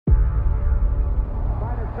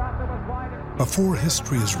Before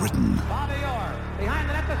history is written,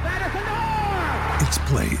 it's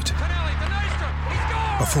played.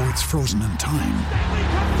 Before it's frozen in time,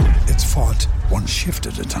 it's fought one shift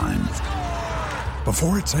at a time.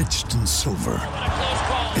 Before it's etched in silver,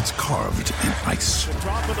 it's carved in ice.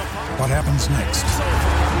 What happens next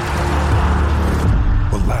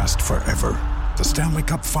will last forever. The Stanley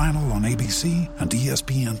Cup Final on ABC and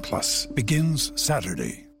ESPN Plus begins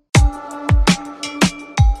Saturday.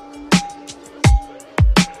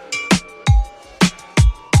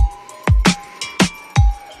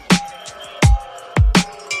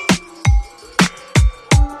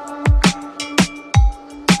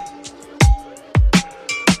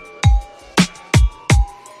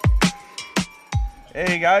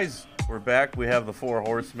 Hey guys, we're back. We have the Four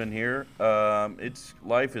Horsemen here.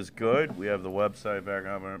 Life is good. We have the website back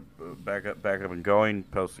up and going,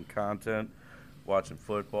 posting content, watching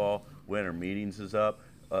football. Winter meetings is up.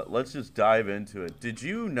 Let's just dive into it. Did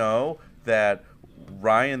you know that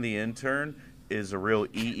Ryan the intern is a real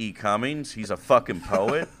E.E. Cummings? He's a fucking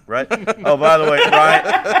poet, right? Oh, by the way,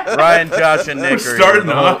 Ryan, Josh, and Nick are starting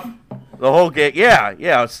here. off. The whole game.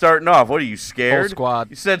 Yeah. Starting off. What are you scared? Whole squad.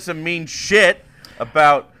 You said some mean shit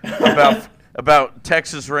about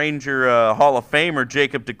Texas Ranger Hall of Famer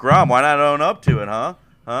Jacob deGrom. Why not own up to it, huh?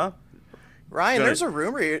 Ryan, there's a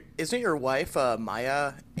rumor. Isn't your wife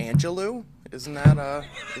Maya Angelou? Isn't that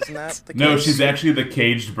the case? No, she's actually the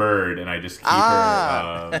caged bird, and I just keep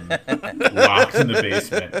her locked in the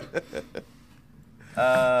basement.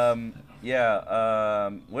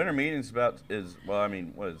 Winter meetings what is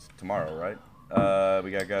tomorrow, right?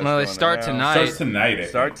 We got guys. No, they start tonight.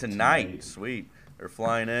 Start tonight. Sweet. They're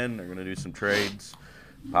flying in. They're going to do some trades,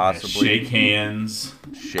 possibly. Shake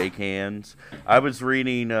hands. I was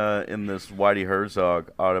reading in this Whitey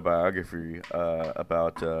Herzog autobiography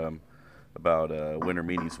about winter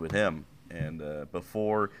meetings with him. And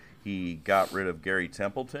before he got rid of Gary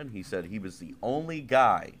Templeton, he said he was the only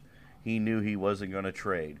guy he knew he wasn't going to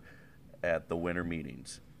trade at the winter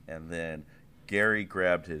meetings. And then Gary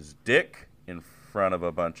grabbed his dick in front of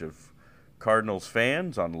a bunch of Cardinals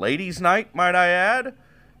fans on ladies' night, might I add.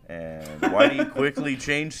 And Whitey quickly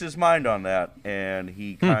changed his mind on that. And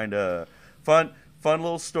he kind of fun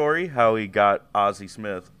little story how he got Ozzie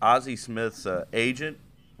Smith. Ozzie Smith's agent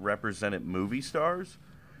represented movie stars,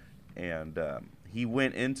 and he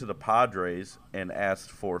went into the Padres and asked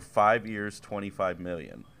for 5 years, $25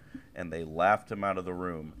 million, and they laughed him out of the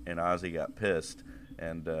room. And Ozzie got pissed.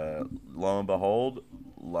 And lo and behold,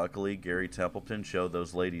 luckily, Gary Templeton showed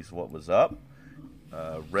those ladies what was up.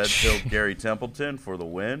 Red-pilled Gary Templeton for the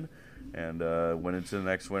win, and went into the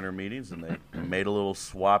next winter meetings, and they made a little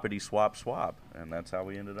swap, and that's how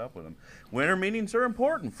we ended up with them. Winter meetings are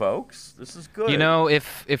important, folks. This is good. You know,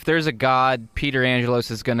 if there's a God, Peter Angelos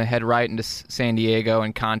is going to head right into San Diego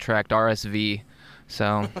and contract RSV.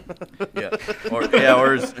 So or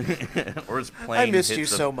his plane I missed you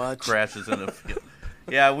so much. Crashes in a field.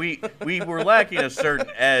 Yeah, we were lacking a certain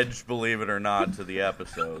edge, believe it or not, to the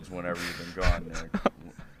episodes whenever you've been gone there.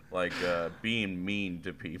 Like being mean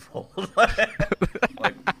to people.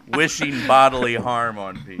 like wishing bodily harm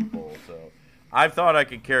on people. So I thought I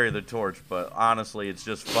could carry the torch, but honestly, it's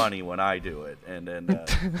just funny when I do it. And then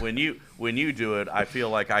when you do it, I feel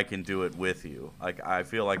like I can do it with you. Like I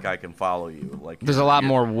feel like I can follow you. Like there's a lot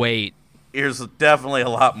more weight. There's definitely a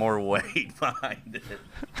lot more weight behind it.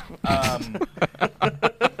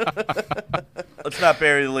 Let's not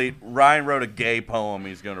bury the lead. Ryan wrote a gay poem.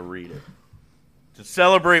 He's going to read it to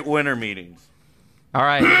celebrate winter meetings. All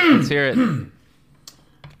right, let's hear it.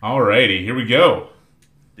 Alrighty, here we go.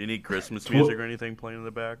 Do you need Christmas music or anything playing in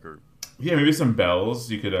the back? Or yeah, maybe some bells.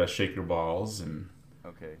 You could shake your balls and.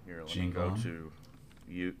 Okay, here. Let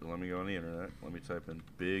me go on the internet. Let me type in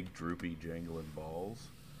big droopy jangling balls.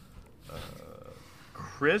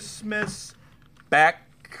 Christmas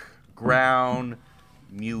background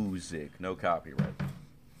music. No copyright.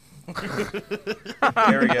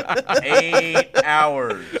 There we go. 8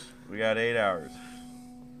 hours. We got 8 hours.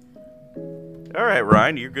 All right,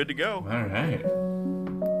 Ryan, you're good to go. All right.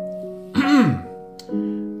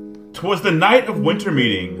 'Twas the night of winter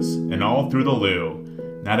meetings, and all through the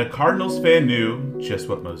loo, not a Cardinals fan knew just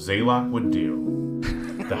what Mozeliak would do.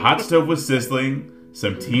 The hot stove was sizzling,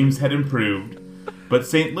 some teams had improved, but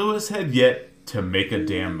St. Louis had yet to make a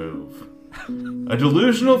damn move. A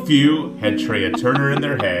delusional few had Trea Turner in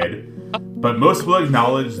their head, but most will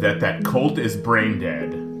acknowledge that Colt is brain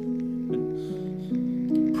dead.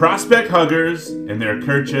 Prospect huggers in their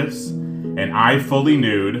kerchiefs, and eye fully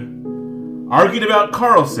nude, argued about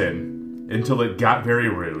Carlson until it got very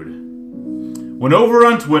rude. When over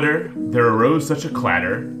on Twitter there arose such a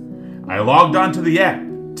clatter, I logged onto the app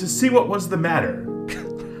to see what was the matter.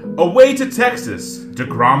 Away to Texas,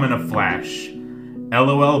 DeGrom in a flash.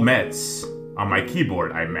 LOL Mets. On my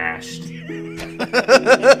keyboard, I mashed.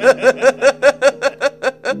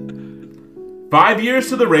 5 years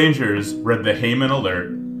to the Rangers, read the Heyman alert.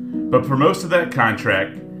 But for most of that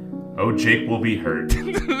contract, oh, Jake will be hurt.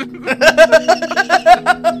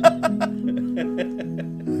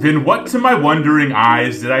 Then what to my wondering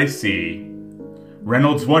eyes did I see?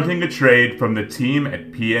 Reynolds wanting a trade from the team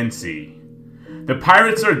at PNC. The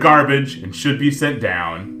Pirates are garbage and should be sent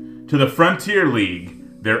down to the Frontier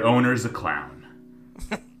League. Their owner's a clown.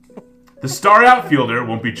 The star outfielder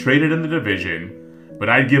won't be traded in the division, but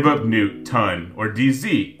I'd give up Newt, Ton, or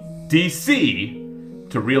DC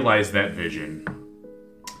to realize that vision.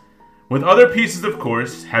 With other pieces, of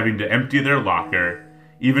course, having to empty their locker,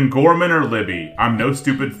 even Gorman or Libby, I'm no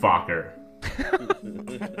stupid Fokker.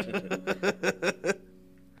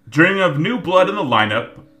 Dreaming of new blood in the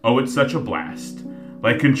lineup, oh, it's such a blast.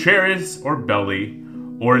 Like Contreras or Belly,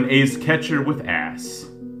 or an A's catcher with ass.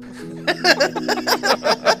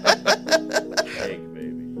 Cake,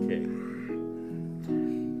 baby, cake.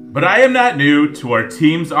 But I am not new to our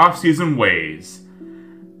team's off-season ways.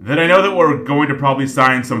 That I know that we're going to probably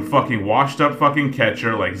sign some fucking washed-up fucking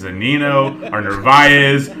catcher like Zanino or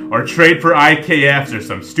Narvaez or trade for IKFs or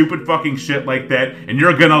some stupid fucking shit like that, and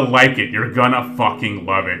you're gonna like it. You're gonna fucking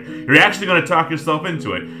love it. You're actually gonna talk yourself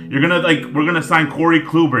into it. You're gonna, we're gonna sign Corey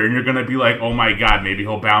Kluber, and you're gonna be like, oh my god, maybe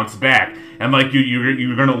he'll bounce back. And,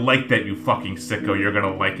 you're gonna like that, you fucking sicko. You're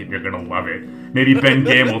gonna like it. You're gonna love it. Maybe Ben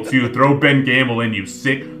Gamble, too. Throw Ben Gamble in, you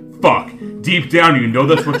sick fuck. Deep down, you know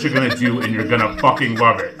that's what you're gonna do, and you're gonna fucking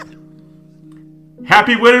love it.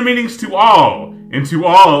 Happy winter meetings to all, and to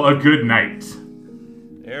all a good night.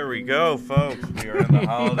 There we go, folks. We are in the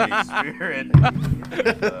holiday spirit.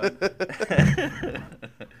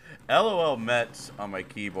 LOL Mets on my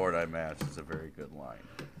keyboard I matched is a very good line.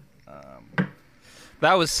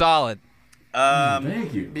 That was solid.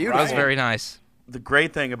 Thank you. That was very nice. The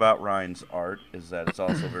great thing about Ryan's art is that it's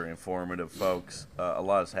also very informative, folks. A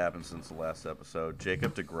lot has happened since the last episode.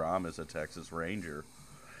 Jacob deGrom is a Texas Ranger.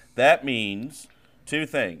 That means two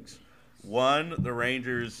things. One, the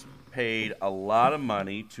Rangers paid a lot of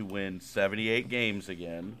money to win 78 games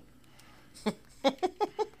again.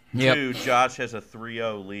 Yep. Two, Josh has a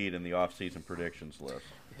 3-0 lead in the offseason predictions list.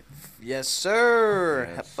 Yes, sir.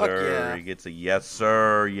 Yes, Fuck sir. yeah. He gets a yes,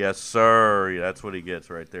 sir. Yes, sir. That's what he gets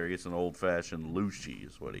right there. He gets an old-fashioned Lucy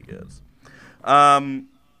is what he gets.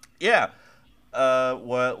 Yeah.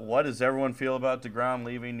 What does everyone feel about DeGrom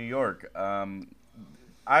leaving New York?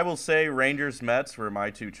 I will say Rangers, Mets were my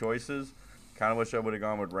two choices. Kind of wish I would have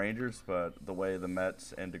gone with Rangers, but the way the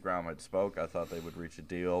Mets and DeGrom had spoke, I thought they would reach a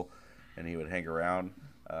deal and he would hang around.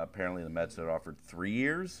 Apparently the Mets had offered 3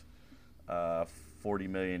 years, $40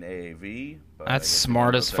 million AAV. But that's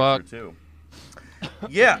smart as fuck. Too.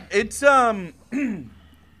 Yeah, it's John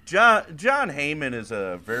Heyman is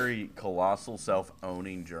a very colossal,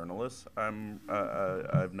 self-owning journalist.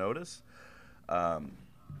 I've noticed.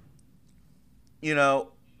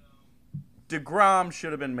 DeGrom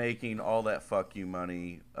should have been making all that fuck you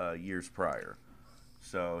money years prior.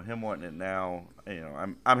 So him wanting it now,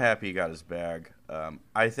 I'm happy he got his bag.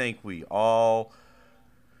 I think we all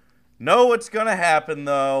know what's going to happen,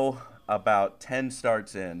 though, about 10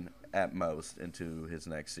 starts in at most into his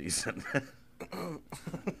next season.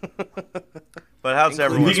 But how's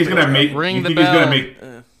everyone? You think he's going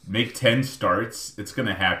bell. Make 10 starts? It's going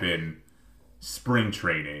to happen spring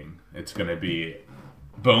training. It's going to be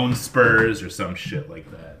bone spurs or some shit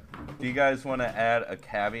like that. Do you guys want to add a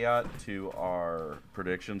caveat to our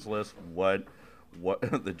predictions list? What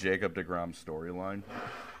the Jacob deGrom storyline?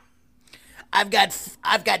 I've got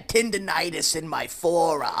tendinitis in my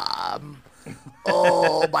forearm.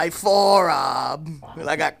 Oh, my forearm.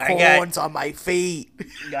 I got corns on my feet.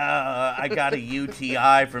 I got a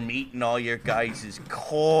UTI from eating all your guys'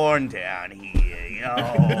 corn down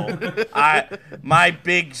here. My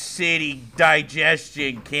big city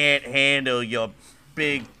digestion can't handle your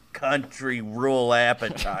big country rural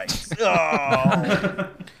appetites. Oh,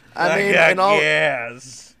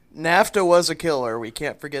 yes. NAFTA was a killer. We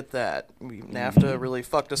can't forget that. NAFTA really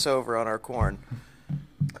fucked us over on our corn.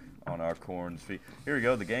 On our corn's feet. Here we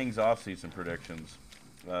go. The gang's off-season predictions.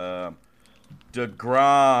 DeGrom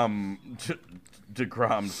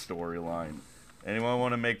storyline. Anyone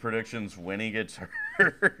want to make predictions when he gets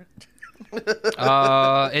hurt?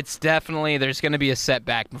 It's definitely there's going to be a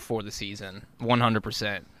setback before the season.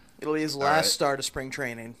 100%. It'll be his last start of spring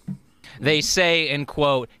training. They say, end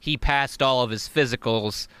quote, he passed all of his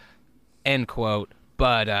physicals, end quote.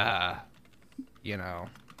 But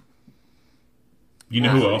You know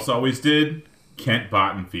who else always did? Kent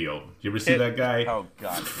Bottenfield. You ever see that guy? Oh,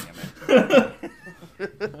 God damn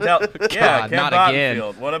it. No, yeah, Kent not Bottenfield.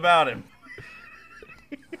 again. What about him?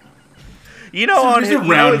 He's a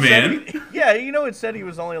round man. It said he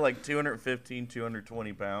was only like 215,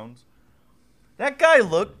 220 pounds. That guy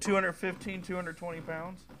looked 215, 220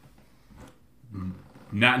 pounds.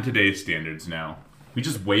 Not in today's standards now. We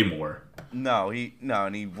just weigh more. And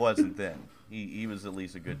he wasn't then. He was at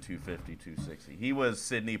least a good 250, 260. He was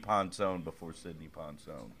Sidney Ponzone before Sidney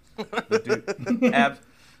Ponzone. The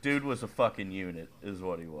dude was a fucking unit, is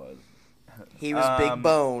what he was. He was big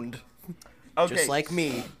boned, okay, just like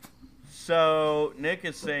me. So Nick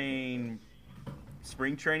is saying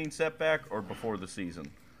spring training setback or before the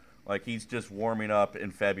season? Like he's just warming up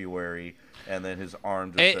in February, and then his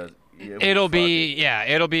arm just says, it'll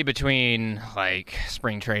be between like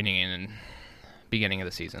spring training and beginning of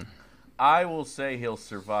the season. I will say he'll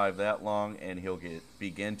survive that long, and he'll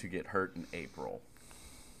begin to get hurt in April,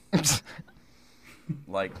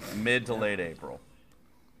 like mid to late April.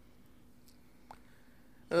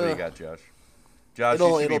 What do you got, Josh? Josh,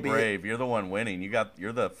 you should be brave. You're the one winning.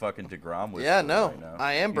 You're the fucking DeGrom whisperer. Yeah, no, right now.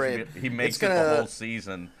 I am brave. He makes it the whole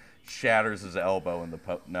season, shatters his elbow in the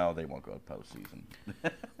No, they won't go to postseason.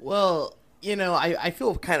 Well, I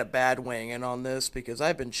feel kind of bad weighing in on this because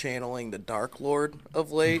I've been channeling the Dark Lord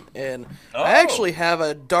of late, and I actually have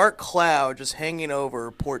a dark cloud just hanging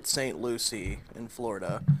over Port St. Lucie in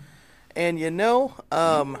Florida. And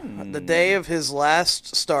the day of his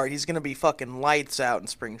last start, he's going to be fucking lights out in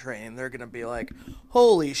spring training. They're going to be like,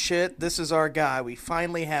 holy shit, this is our guy. We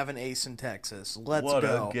finally have an ace in Texas. Let's go. What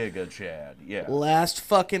a giga Chad, yeah. Last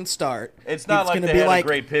fucking start. It's not like they had a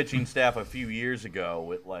great pitching staff a few years ago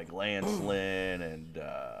with like Lance Lynn and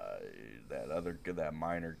that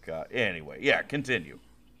minor guy. Anyway, yeah, continue.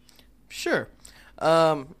 Sure.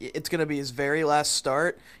 It's going to be his very last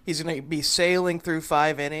start. He's going to be sailing through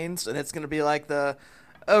 5 innings, and it's going to be like that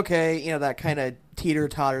kind of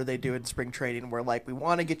teeter-totter they do in spring training where, like, we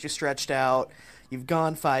want to get you stretched out. You've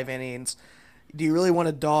gone 5 innings. Do you really want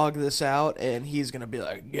to dog this out? And he's going to be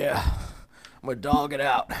like, yeah, I'm going to dog it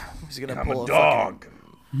out. He's going to pull a dog.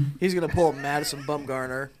 He's going to pull a Madison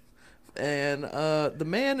Bumgarner. And the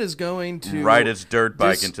man is going to ride his dirt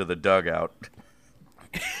bike into the dugout.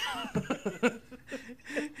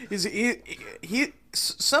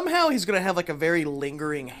 Somehow he's gonna have like a very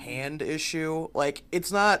lingering hand issue. Like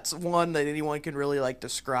it's not one that anyone can really like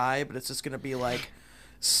describe, but it's just gonna be like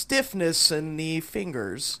stiffness in the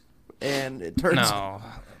fingers, and it turns.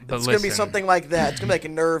 It's gonna be something like that. It's gonna be like a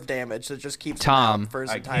nerve damage that just keeps him out for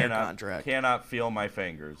his entire contract. Cannot feel my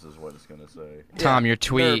fingers is what it's gonna say. Tom, your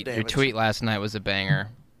tweet last night was a banger.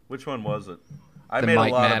 Which one was it? I the made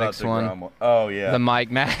Mike a lot Maddox about DeGrom. one. Oh yeah, the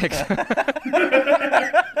Mike Maddox.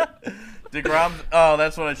 DeGrom. Oh,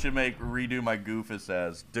 that's what I should redo my goofus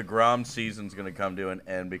as. DeGrom's season's gonna come to an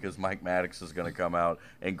end because Mike Maddox is gonna come out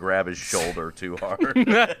and grab his shoulder too hard. He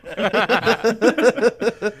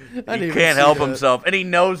can't help himself, and he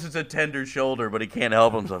knows it's a tender shoulder, but he can't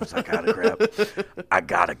help himself. He's like, I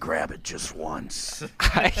gotta grab it just once.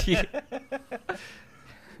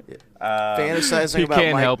 Fantasizing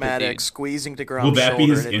about Mike Maddox squeezing DeGrom's shoulder. Will that be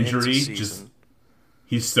his injury? Just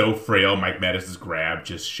he's so frail. Mike Maddox's grab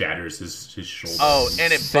just shatters his shoulder. Oh,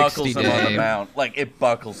 and it buckles him on the mound. Like it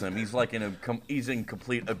buckles him. He's like he's in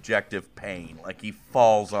complete objective pain. Like he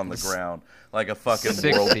falls on the ground like a fucking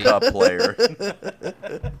World Cup player.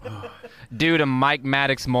 Due to Mike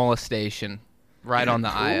Maddox molestation, right on the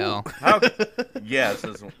IL. Yes,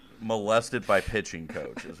 it's molested by pitching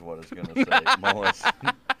coach is what it's gonna say. Molested.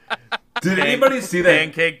 Did anybody see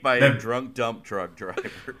that? Pancaked by a drunk dump truck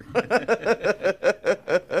driver.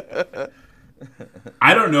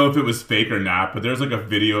 I don't know if it was fake or not, but there's like a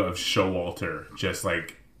video of Showalter just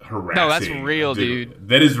like harassing. No, that's real, dude.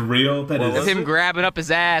 That is real? That's him grabbing up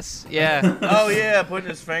his ass. Yeah. Oh, yeah, putting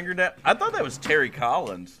his finger down. I thought that was Terry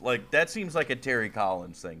Collins. Like, that seems like a Terry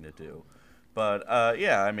Collins thing to do. But,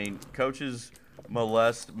 yeah, I mean, coaches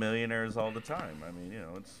molest millionaires all the time. I mean,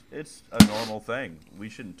 it's a normal thing. We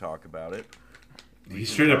shouldn't talk about it. He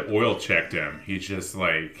straight up oil checked him. He's just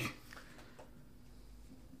like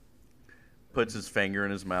puts his finger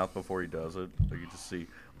in his mouth before he does it. So you just see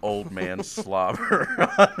old man slobber.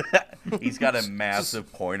 He's got a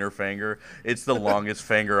massive pointer finger. It's the longest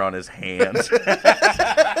finger on his hand.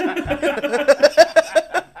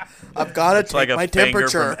 I've got to take my temperature. Like a finger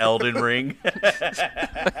from Elden Ring.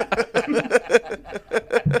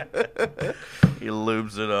 He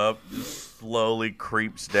lubes it up, just slowly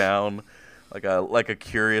creeps down like a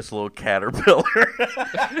curious little caterpillar.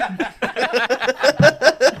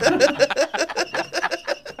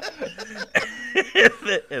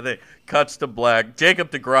 cuts to black.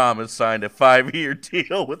 Jacob deGrom has signed a 5-year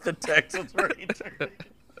deal with the Texans Rangers.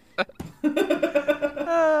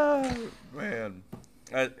 Man.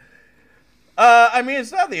 I mean,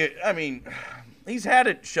 it's not the. I mean, he's had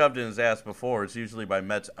it shoved in his ass before. It's usually by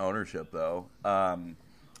Mets ownership, though.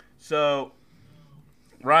 So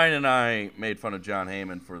Ryan and I made fun of John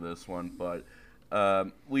Heyman for this one, but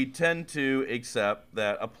we tend to accept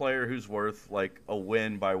that a player who's worth like a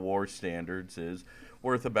win by WAR standards is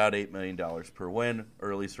worth about $8 million per win,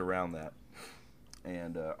 or at least around that.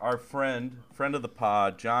 And our friend of the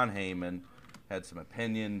pod, John Heyman, had some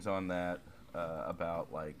opinions on that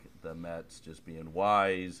about like the Mets just being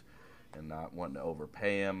wise and not wanting to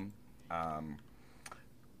overpay him.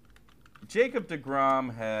 Jacob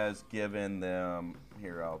deGrom has given them,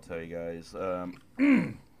 here I'll tell you guys,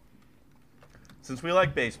 since we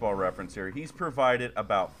like baseball reference here, he's provided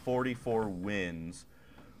about 44 wins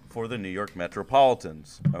for the New York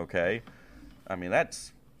Metropolitans, okay? I mean,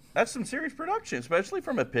 that's some serious production, especially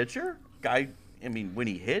from a pitcher. Guy, I mean, when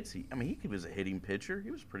he hits, he was a hitting pitcher.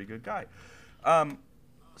 He was a pretty good guy.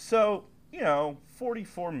 So,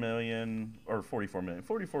 44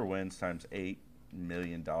 wins times $8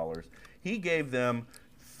 million. He gave them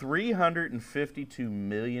 $352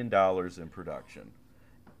 million in production.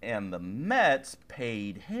 And the Mets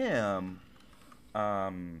paid him,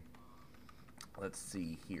 let's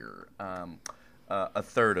see here, a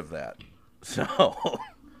third of that. So,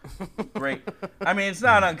 great. I mean, it's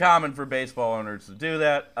not uncommon for baseball owners to do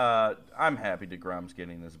that. I'm happy DeGrom's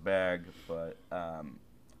getting this bag, but I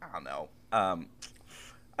don't know. I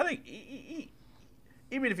think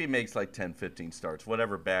even if he makes like 10, 15 starts,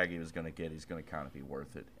 whatever bag he was going to get, he's going to kind of be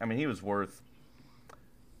worth it. I mean, he was worth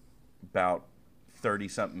about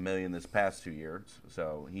 30-something million this past 2 years,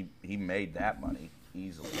 so he made that money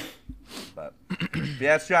easily. But if you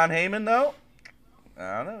ask John Heyman, though,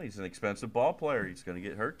 I don't know. He's an expensive ball player. He's going to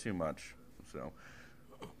get hurt too much. So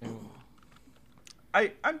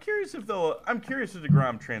I'm curious if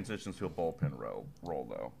DeGrom transitions to a bullpen role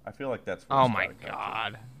though. I feel like that's. Oh my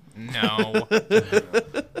God, no.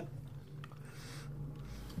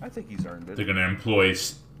 I think he's earned it. They're going to employ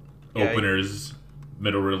openers,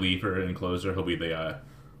 middle reliever, and closer. He'll be the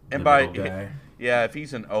middle guy. Yeah, if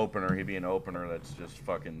he's an opener, he'd be an opener that's just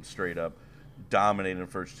fucking straight up dominating the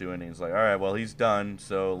first 2 innings. Like, all right, well, he's done,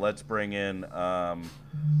 so let's bring in, I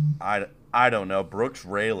don't know, Brooks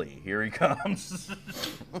Raley. Here he comes.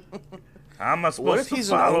 How am I supposed to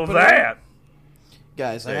follow that?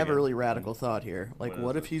 Guys, I have a really radical thought here. Like,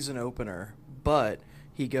 what if he's an opener, but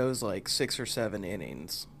he goes like 6 or 7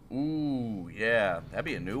 innings? Ooh, yeah, that'd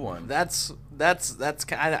be a new one. That's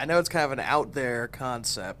kind of, I know it's kind of an out there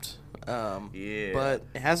concept. Yeah, but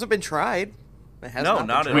it hasn't been tried. It has not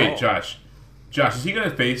at all. Wait, Josh, is he going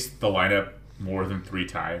to face the lineup more than 3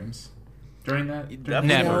 times during that?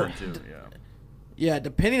 Never. Yeah,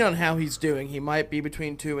 depending on how he's doing, he might be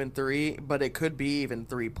between 2 and 3, but it could be even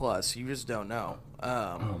 3+. You just don't know.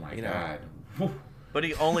 Oh my God! But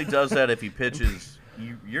he only does that if he pitches.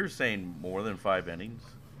 You're saying more than 5 innings?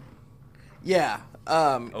 Yeah.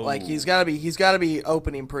 Like he's got to be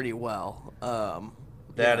opening pretty well.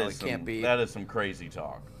 That is some crazy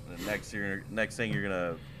talk. The next thing you're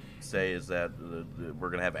gonna say is that we're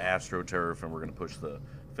gonna have AstroTurf and we're gonna push the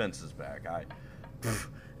fences back.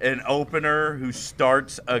 An opener who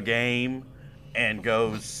starts a game and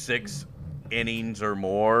goes 6 innings or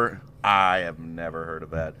more. I have never heard of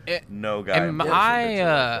that. No guy. Am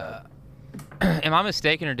I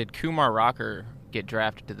mistaken, or did Kumar Rocker get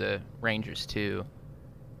drafted to the Rangers too?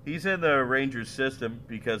 He's in the Rangers system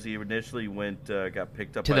because he initially got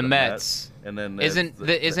picked up to by the Mets. And then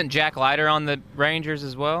isn't Jack Leiter on the Rangers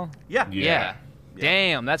as well? Yeah.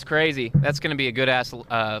 Damn, that's crazy. That's going to be a good ass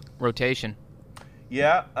rotation.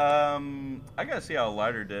 Yeah, I gotta see how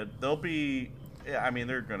Leiter did. They're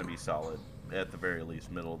going to be solid at the very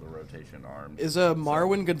least, middle of the rotation arms. Is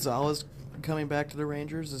Marwin Gonzalez coming back to the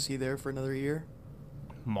Rangers? Is he there for another year?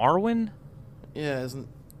 Marwin? Yeah, isn't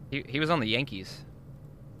he was on the Yankees?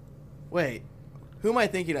 Wait, who am I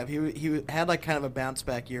thinking of? He had like kind of a bounce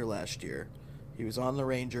back year last year. He was on the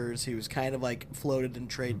Rangers. He was kind of like floated in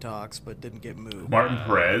trade talks, but didn't get moved. Martin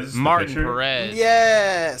Perez.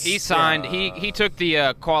 Yes. He signed. He took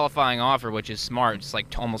the qualifying offer, which is smart. It's like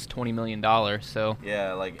almost $20 million. So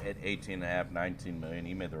yeah, like at 18.5, 19 million.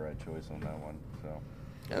 He made the right choice on that one. So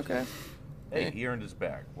okay. Hey, he earned his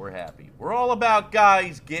bag. We're happy. We're all about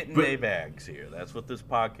guys getting their bags here. That's what this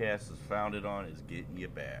podcast is founded on: is getting your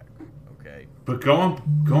bag. Okay. But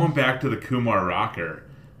going back to the Kumar Rocker.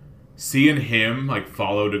 Seeing him like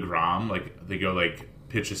follow DeGrom, like they go like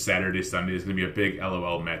pitch a Saturday, Sunday is gonna be a big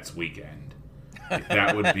LOL Mets weekend.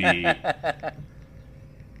 That would be...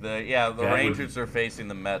 The Rangers are facing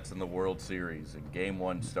the Mets in the World Series. And Game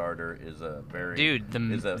 1 starter is a very... Dude, the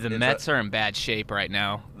Mets are in bad shape right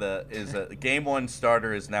now. The Game 1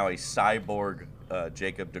 starter is now a cyborg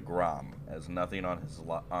Jacob deGrom. Has nothing on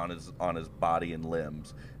his body and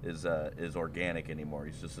limbs is organic anymore.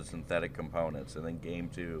 He's just a synthetic components. And then Game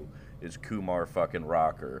 2 is Kumar fucking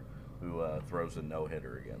Rocker, who throws a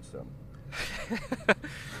no-hitter against him.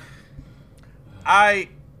 I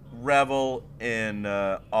revel in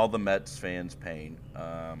all the Mets fans' pain.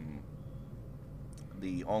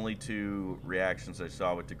 The only two reactions I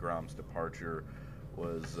saw with deGrom's departure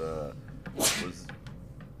was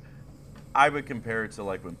I would compare it to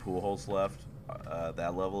like when Pujols left,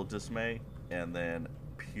 that level of dismay, and then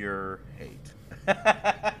pure hate.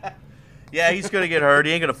 Yeah, he's gonna get hurt.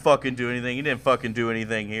 He ain't gonna fucking do anything. He didn't fucking do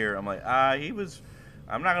anything here. I'm like,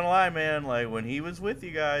 I'm not gonna lie, man. Like when he was with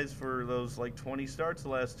you guys for those like 20 starts the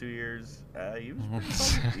last 2 years, he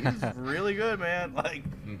was really good, man. Like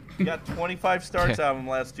he got 25 starts out of him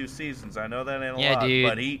the last 2 seasons. I know that ain't a lot, dude.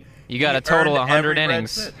 but you got a total of 100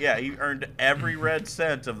 innings. Yeah, he earned every red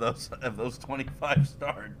cent of those 25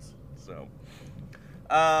 starts. So,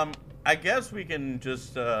 I guess we can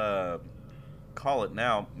just call it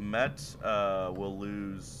now. Mets will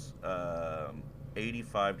lose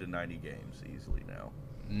 85 to 90 games easily now.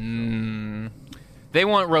 They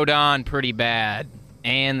want Rodon pretty bad,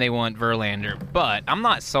 and they want Verlander, but I'm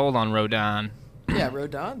not sold on Rodon. Yeah,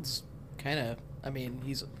 Rodon's kind of. I mean,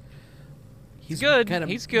 he's good. Kind of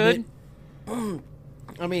he's good.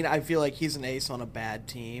 I mean, I feel like he's an ace on a bad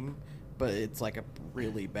team, but it's like a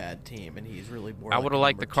really bad team, and he's really more. I like would have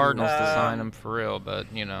liked the number Cardinals two. to sign him for real, but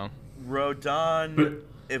Rodon,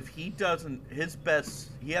 if he doesn't, he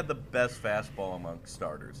had the best fastball among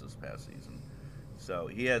starters this past season. So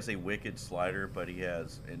he has a wicked slider, but he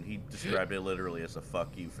described it literally as a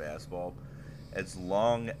fuck you fastball. As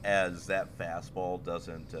long as that fastball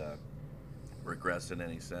doesn't regress in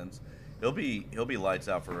any sense, he'll be lights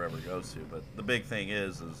out for wherever he goes to. But the big thing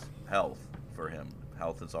is health for him.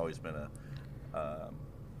 Health has always been a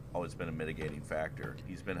mitigating factor.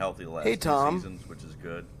 He's been healthy the last 2 seasons, which is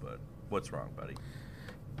good. But what's wrong, buddy?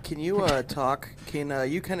 Can you talk? Can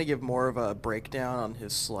you kind of give more of a breakdown on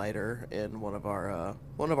his slider in one of our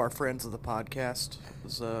friends of the podcast's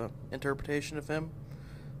interpretation of him?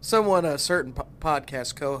 Someone, a certain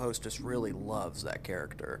podcast co-host, just really loves that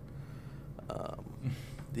character.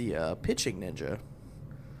 The pitching ninja.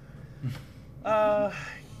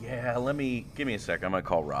 Yeah. Give me a second. I'm gonna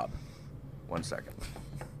call Rob. 1 second.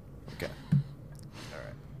 Okay. All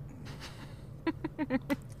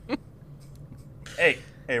right.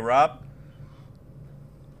 Hey, Rob.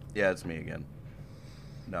 Yeah, it's me again.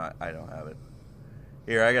 No, I don't have it.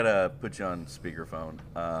 Here, I gotta put you on speakerphone.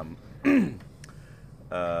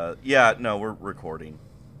 Yeah, no, we're recording.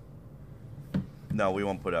 No, we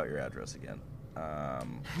won't put out your address again.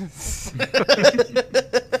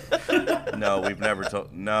 No, we've never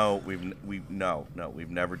told. No, we've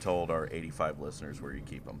never told our 85 listeners where you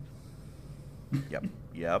keep them.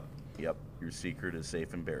 Yep. Your secret is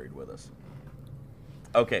safe and buried with us.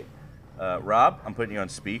 Okay, Rob, I'm putting you on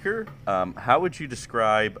speaker. How would you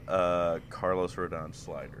describe Carlos Rodon's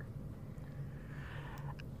slider?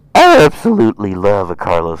 I absolutely love a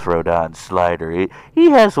Carlos Rodon slider. He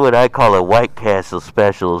has what I call a White Castle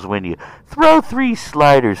specials when you throw 3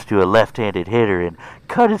 sliders to a left-handed hitter and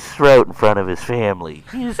cut his throat in front of his family.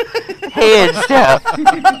 He's hands down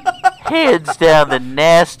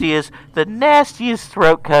the nastiest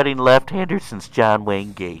throat-cutting left-hander since John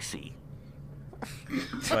Wayne Gacy.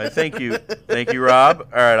 All right, thank you, Rob.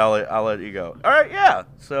 All right, I'll let you go. All right, yeah.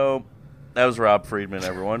 So that was Rob Friedman,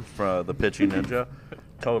 everyone, from the Pitching Ninja.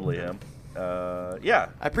 Totally him. Yeah.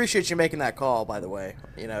 I appreciate you making that call, by the way.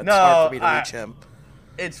 It's hard for me to reach him.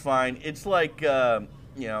 It's fine. It's like I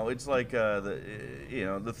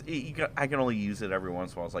can only use it every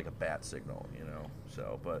once in a while. It's like a bat signal,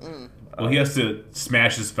 So, but well, he has to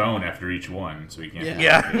smash his phone after each one, so he can't.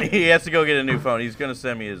 Yeah, he has to go get a new phone. He's gonna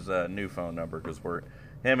send me his new phone number because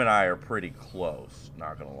him and I are pretty close.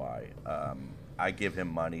 Not gonna lie. I give him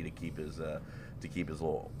money to keep his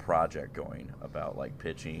little project going about like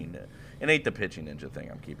pitching. It ain't the Pitching Ninja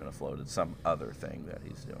thing I'm keeping afloat. It's some other thing that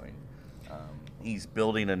he's doing. He's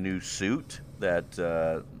building a new suit that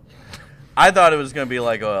I thought it was going to be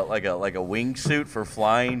like a wingsuit for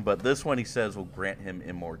flying, but this one he says will grant him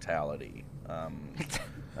immortality.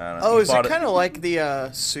 Is it kind of like the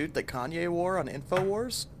suit that Kanye wore on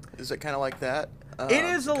InfoWars? Is it kind of like that? It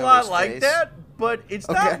is a lot like that, but it's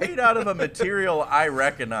not made out of a material I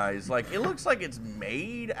recognize. Like, it looks like it's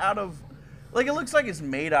made out of like it looks like it's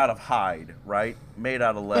made out of hide, right? Made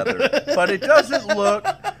out of leather, but it doesn't look.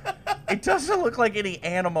 It doesn't look like any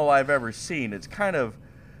animal I've ever seen. It's kind of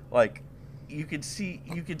like you can see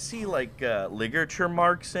like ligature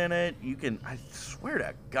marks in it. I swear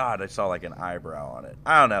to God, I saw like an eyebrow on it.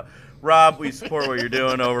 I don't know. Rob, we support what you're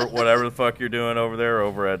doing over whatever the fuck you're doing over there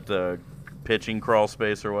over at pitching crawl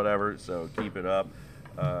space or whatever. So keep it up.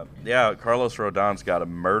 Yeah, Carlos Rodon's got a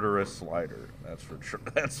murderous slider. That's for sure.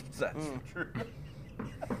 That's for sure.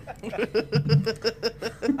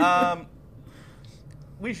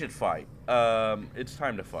 We should fight. It's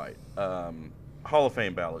time to fight. Hall of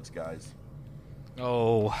Fame ballots, guys.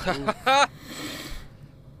 Oh.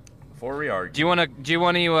 Before we argue, Do you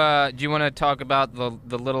want to talk about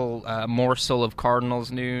the little morsel of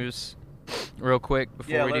Cardinals news real quick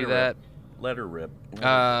before we do that? Let her rip.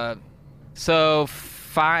 So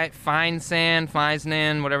Feinsand,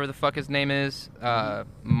 whatever the fuck his name is,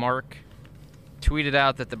 Mark tweeted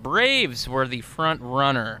out that the Braves were the front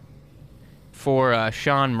runner for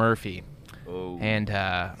Sean Murphy. Oh. And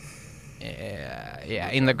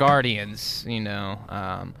in the Guardians, and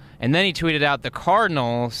then he tweeted out the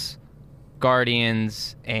Cardinals,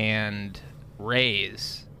 Guardians, and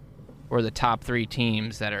Rays were the top 3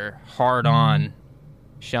 teams that are hard on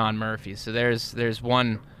Sean Murphy. So there's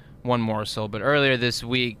one morsel. But earlier this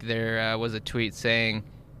week, there was a tweet saying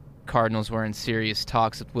Cardinals were in serious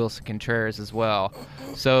talks with Wilson Contreras as well.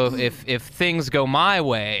 So if things go my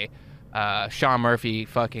way, Sean Murphy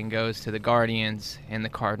fucking goes to the Guardians, and the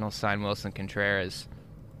Cardinals sign Wilson Contreras.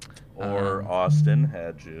 Or Austin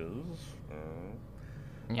Hedges.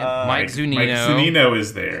 Mike Zunino. Mike Zunino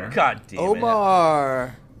is there. God damn it.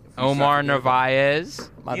 Omar Narvaez.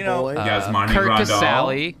 My boy. Yasmani Kurt Grandal.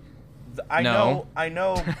 Casale. I No.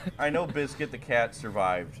 know Biscuit the Cat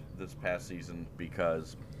survived this past season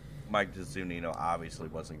because Mike Zunino obviously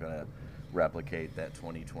wasn't going to replicate that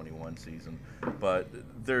 2021 season. But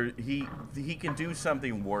he can do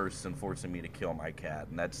something worse than forcing me to kill my cat,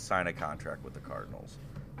 and that's sign a contract with the Cardinals.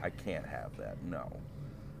 I can't have that. No.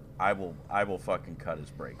 I will fucking cut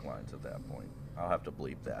his brake lines at that point. I'll have to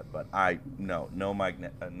bleep that. But no Mike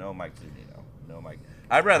Zunino. No Mike.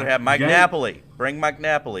 I'd rather have Mike Napoli. Bring Mike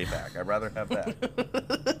Napoli back. I'd rather have that.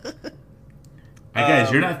 Hey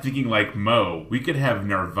guys, you're not thinking like Mo. We could have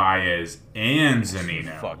Narvaez and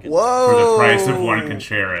Zunino for Whoa! the price of one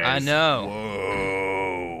Contreras. I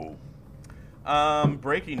know. Whoa.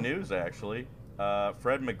 Breaking news, actually.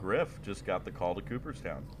 Fred McGriff just got the call to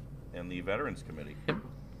Cooperstown and the Veterans Committee.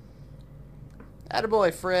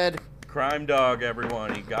 Attaboy, Fred. Crime Dog,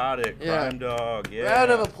 everyone. He got it. Yeah. Crime Dog. Yeah.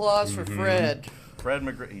 Round of applause for Fred. Fred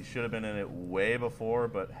McGriff. He should have been in it way before,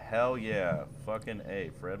 but hell yeah. Fucking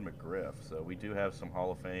A. Fred McGriff. So we do have some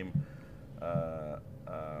Hall of Fame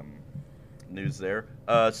news there.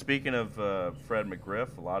 Speaking of Fred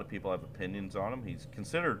McGriff, a lot of people have opinions on him. He's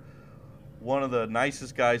considered one of the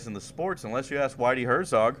nicest guys in the sports, unless you ask Whitey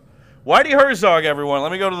Herzog. Whitey Herzog, everyone.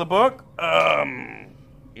 Let me go to the book.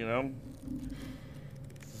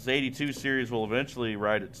 This 82 series will eventually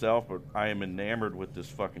write itself, but I am enamored with this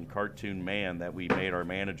fucking cartoon man that we made our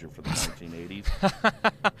manager for the 1980s.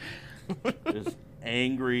 This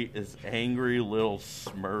angry little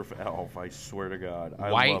Smurf elf, I swear to God.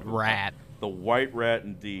 White rat. The white rat,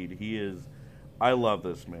 indeed. He is. I love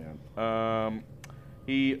this man.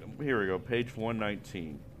 Here we go, page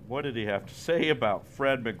 119. What did he have to say about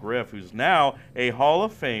Fred McGriff, who's now a Hall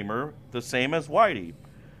of Famer, the same as Whitey?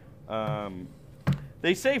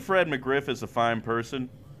 They say Fred McGriff is a fine person,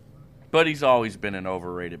 but he's always been an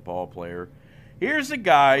overrated ball player. Here's a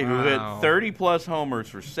guy who hit 30-plus homers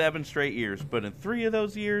for 7 straight years, but in 3 of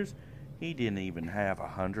those years, he didn't even have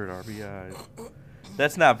 100 RBIs.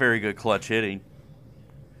 That's not very good clutch hitting.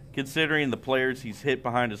 Considering the players he's hit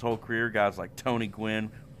behind his whole career, guys like Tony Gwynn,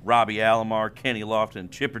 Robbie Alomar, Kenny Lofton,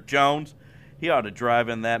 and Chipper Jones, he ought to drive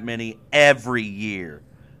in that many every year.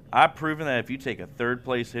 I've proven that if you take a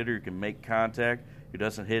third-place hitter who can make contact, who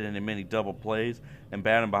doesn't hit any many double plays, and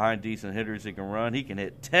bat him behind decent hitters he can run, he can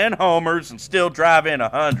hit 10 homers and still drive in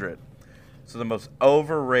 100. So the most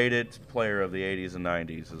overrated player of the 80s and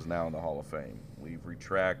 90s is now in the Hall of Fame. We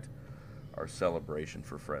retract our celebration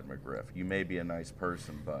for Fred McGriff. You may be a nice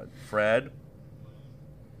person, but Fred,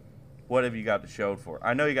 what have you got to show for?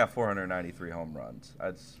 I know you got 493 home runs.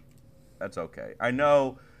 That's okay. I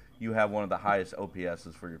know you have one of the highest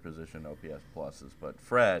OPSs for your position, OPS pluses, but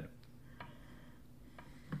Fred,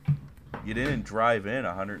 you didn't drive in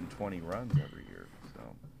 120 runs every year. So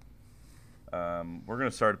we're going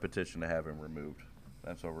to start a petition to have him removed.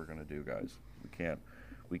 That's what we're going to do, guys.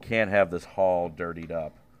 We can't have this hall dirtied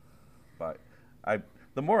up. But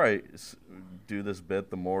the more I do this bit,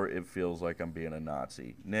 the more it feels like I'm being a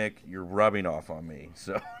Nazi. Nick, you're rubbing off on me.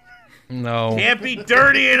 So No. can't be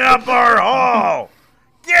dirtying up our hall.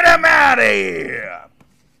 Get him out of here.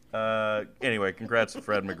 Anyway, congrats to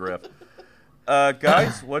Fred McGriff.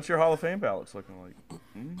 Guys, what's your Hall of Fame ballots looking like?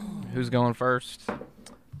 Who's going first?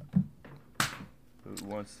 Who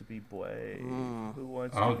wants to be Blade? Who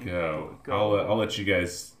wants I'll to be go. Go. I'll let you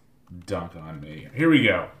guys dunk on me. Here we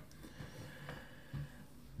go.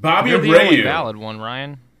 Bobby You're the only Abreu. valid one,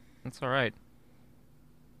 Ryan. That's all right.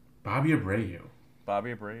 Bobby Abreu.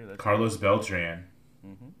 Bobby Abreu. That's Carlos Beltran.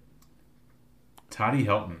 Toddy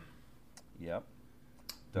Helton. Yep.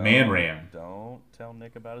 Man Ram. Don't tell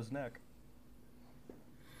Nick about his neck.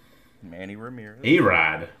 Manny Ramirez.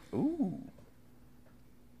 A-Rod. Ooh.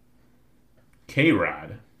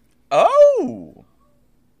 K-Rod. Oh!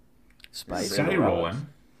 Spicy. Scotty Rowland.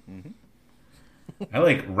 I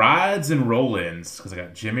like Rods and Rollins because I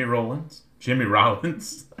got Jimmy Rollins, Jimmy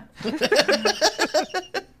Rollins,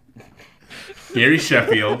 Gary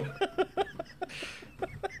Sheffield,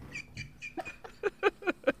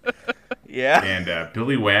 Yeah. and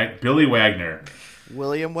Billy Wagner.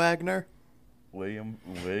 William Wagner. William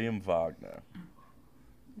Wagner.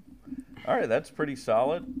 All right, that's pretty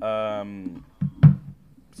solid.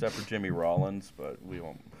 Except for Jimmy Rollins, but we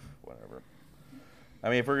won't. Whatever. I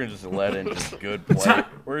mean, if we're gonna just let in just good players,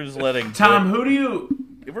 we're just letting Tom, who do you?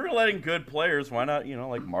 If we're letting good players, why not?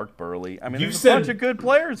 Like Mark Burley. I mean, You there's a said- bunch of good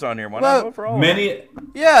players on here. Why Well, not go for all? Many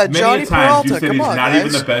Yeah, Johnny a times you Peralta. said Come he's on, not guys.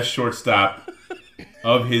 even the best shortstop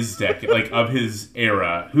of his decade, like of his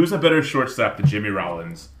era. Who's a better shortstop than Jimmy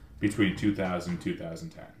Rollins between 2000 and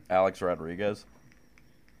 2010? Alex Rodriguez.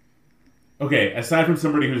 Okay, aside from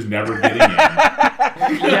somebody who's never getting in.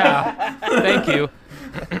 Yeah. Thank you.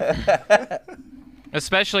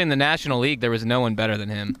 Especially in the National League, there was no one better than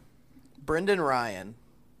him. Brendan Ryan.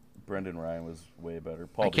 Brendan Ryan was way better.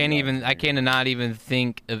 Paul I can't DeJong. cannot even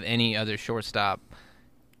think of any other shortstop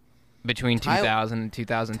between 2000 and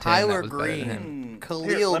 2010 Tyler that was better than him. Green. Khalil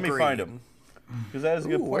Here, let me Green. find him. Because that is a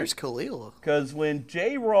good Ooh, point. where's Khalil? Because when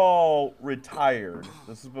J-Raw retired,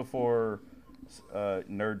 this is before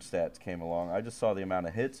Nerd Stats came along. I just saw the amount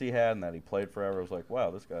of hits he had and that he played forever. I was like,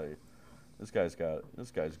 wow, this guy's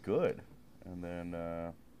good. And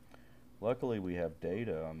then luckily we have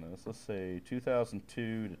data on this. Let's say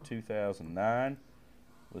 2002 to 2009.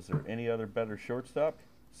 Was there any other better shortstop?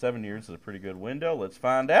 7 years is a pretty good window. Let's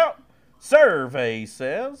find out. Survey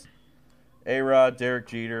says A-Rod, Derek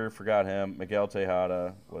Jeter, forgot him. Miguel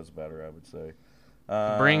Tejada was better, I would say.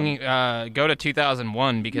 Go to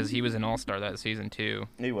 2001 because he was an All-Star that season too.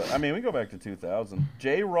 He was. I mean, we go back to 2000.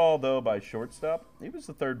 J-Raw, though, by shortstop, he was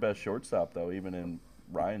the third best shortstop, though, even in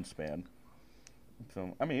Ryan's span.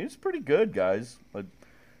 So, I mean, he was pretty good, guys.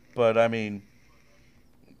 But I mean,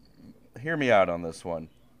 hear me out on this one.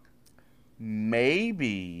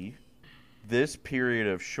 Maybe this period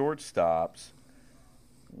of shortstops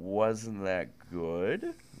wasn't that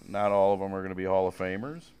good. Not all of them are going to be Hall of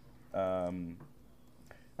Famers.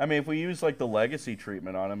 I mean, if we use like the legacy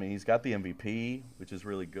treatment on him, he's got the MVP, which is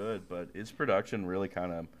really good, but his production really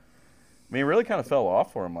kind of, really kind of fell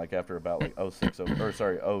off for him like after about like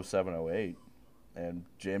 07, 08, and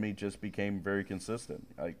Jimmy just became very consistent,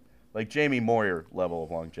 like Jamie Moyer level of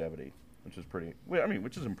longevity, which is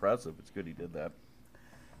which is impressive. It's good he did that.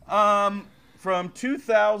 From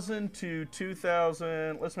 2000 to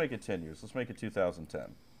 2000, let's make it 10 years. Let's make it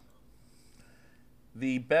 2010.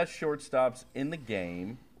 The best shortstops in the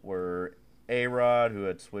game were A-Rod, who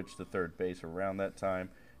had switched to third base around that time,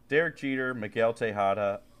 Derek Jeter, Miguel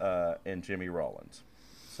Tejada, and Jimmy Rollins.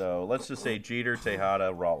 So let's just say Jeter,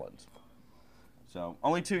 Tejada, Rollins. So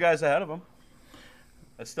only two guys ahead of him.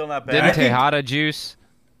 That's still not bad. Didn't Tejada juice?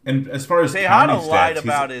 And as far as Tejada counting lied stats,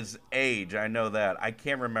 about his age. I know that. I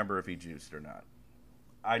can't remember if he juiced or not.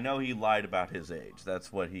 I know he lied about his age.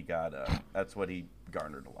 That's what he got. That's what he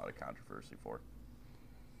garnered a lot of controversy for.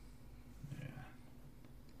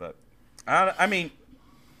 But, I mean,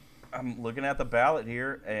 I'm looking at the ballot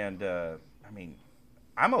here, and,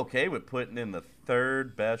 I'm okay with putting in the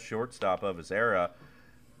third best shortstop of his era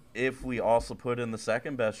if we also put in the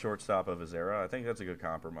second best shortstop of his era. I think that's a good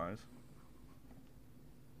compromise.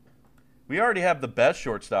 We already have the best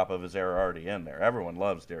shortstop of his era already in there. Everyone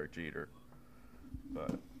loves Derek Jeter.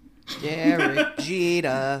 But Derek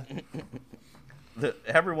Jeter.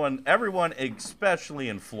 everyone, especially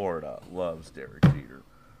in Florida, loves Derek Jeter.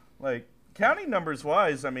 Like, counting numbers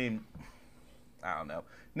wise, I mean, I don't know.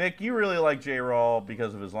 Nick, you really like J-Raw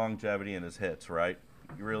because of his longevity and his hits, right?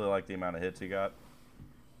 You really like the amount of hits he got?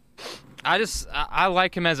 I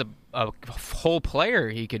like him as a whole player.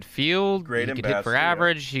 He could field. Great he could hit for ambassador, yeah.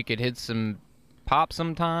 average. He could hit some pop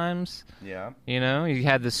sometimes. Yeah. He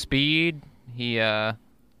had the speed. He,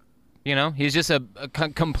 he's just a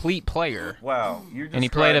complete player. Wow. You're And he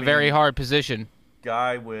played a very hard position.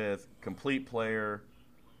 Guy with complete player,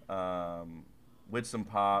 with some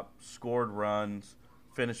pop, scored runs,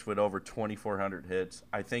 finished with over 2,400 hits.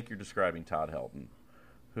 I think you're describing Todd Helton,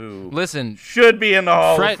 who should be in the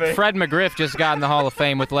Hall of Fame. Fred McGriff just got in the Hall of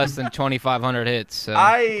Fame with less than 2,500 hits. So.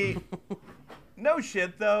 No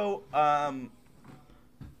shit though.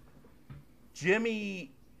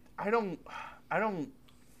 Jimmy, I don't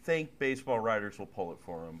think baseball writers will pull it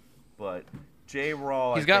for him, but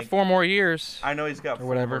J-Raw, he's got 4 more years. I know he's got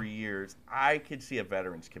 4 more years. I could see a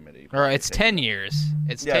veterans committee. Or it's 10 years.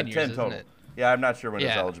 It's 10 years, 10 total. isn't it? Yeah, I'm not sure when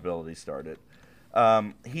his eligibility started.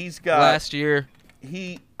 He's got last year.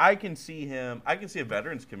 I can see a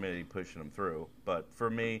veterans committee pushing him through, but for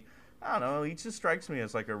me, I don't know. He just strikes me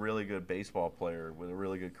as like a really good baseball player with a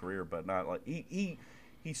really good career, but not like he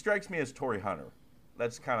strikes me as Torrey Hunter.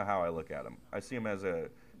 That's kind of how I look at him. I see him as a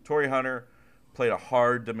Torrey Hunter, played a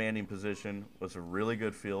hard, demanding position, was a really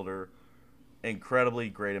good fielder, incredibly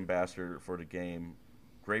great ambassador for the game,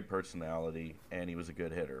 great personality, and he was a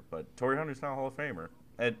good hitter. But Torrey Hunter's not a Hall of Famer,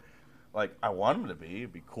 and like I want him to be.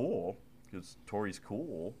 It'd be cool because Torrey's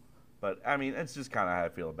cool. But I mean, that's just kind of how I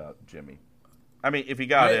feel about Jimmy. I mean, if he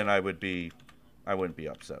got in, I wouldn't be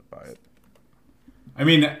upset by it. I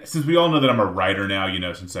mean, since we all know that I'm a writer now,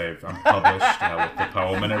 since I'm published with the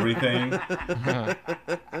poem and everything,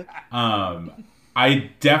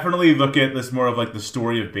 I definitely look at this more of like the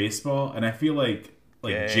story of baseball, and I feel like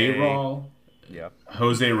J-Raw,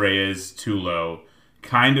 Jose Reyes, Tulo,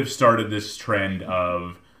 kind of started this trend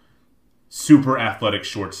of super athletic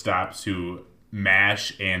shortstops who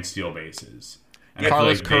mash and steal bases. And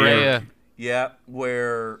Carlos Correa. Yeah,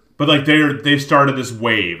 but like they started this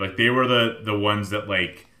wave. Like they were the ones that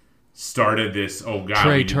like started this. Oh god,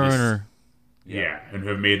 Trey Turner. And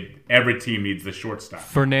have made every team needs the shortstop.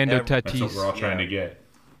 Fernando Tatis. That's what we're all trying to get.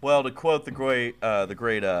 Well, to quote the great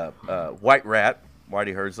White Rat,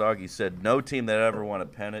 Whitey Herzog, he said, "No team that ever won a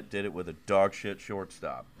pennant did it with a dog shit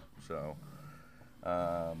shortstop." So,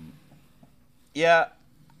 I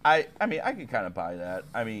mean, I can kind of buy that.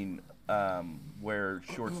 I mean. Where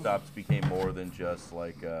shortstops became more than just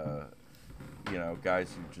like, guys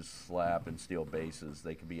who just slap and steal bases.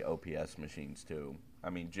 They could be OPS machines too. I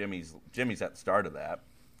mean, Jimmy's at the start of that,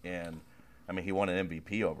 and I mean he won an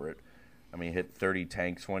MVP over it. I mean, he hit 30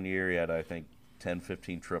 tanks one year. He had I think 10,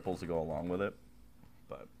 15 triples to go along with it.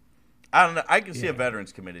 But I don't know. I can see a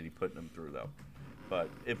veterans committee putting him through though. But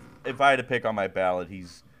if I had to pick on my ballot,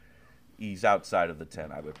 he's outside of the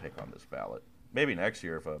 10. I would pick on this ballot. Maybe next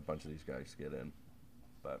year if a bunch of these guys get in.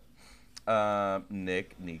 But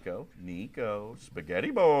Nico,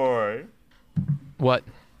 Spaghetti Boy. What?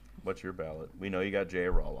 What's your ballot? We know you got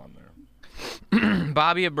J-Raw on there.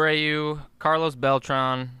 Bobby Abreu, Carlos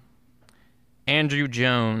Beltran, Andrew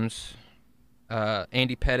Jones,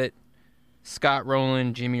 Andy Pettitte, Scott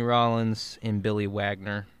Rowland, Jimmy Rollins, and Billy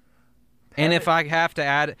Wagner. And if I have to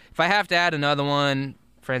add another one,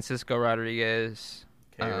 Francisco Rodriguez.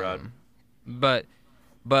 K-Rod. But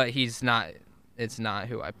he's not. It's not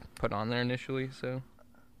who I put on there initially. So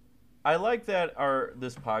I like that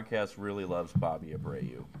this podcast really loves Bobby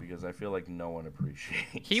Abreu because I feel like no one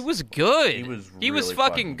appreciates. He was good. He was really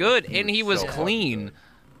fucking good, and he was clean.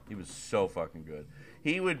 He was so fucking good.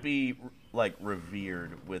 He would be like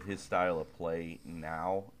revered with his style of play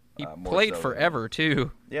now. He played forever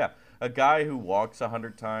too. Yeah, a guy who walks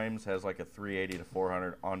 100 times has like a 380 to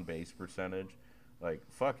 400 on base percentage. Like,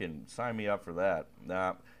 fucking sign me up for that.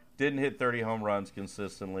 Nah, didn't hit 30 home runs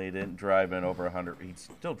consistently. Didn't drive in over 100. He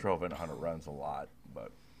still drove in 100 runs a lot.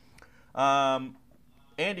 But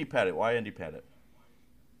Andy Pettitte. Why Andy Pettitte?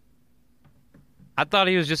 I thought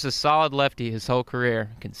he was just a solid lefty his whole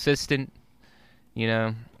career. Consistent,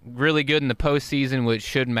 really good in the postseason, which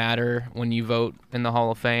should matter when you vote in the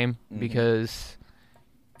Hall of Fame because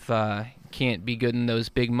if can't be good in those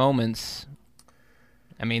big moments,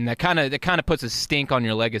 I mean, that kind of puts a stink on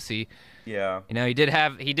your legacy. Yeah. He did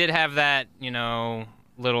have that,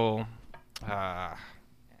 little I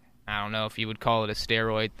don't know if you would call it a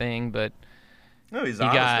steroid thing, but no, he's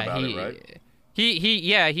honest about it, right?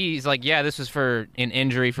 He's like, this was for an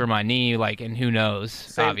injury for my knee, like, and who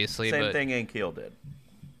knows, obviously. Same thing Ankiel did.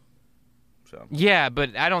 So. Yeah,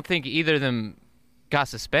 but I don't think either of them got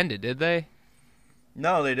suspended, did they?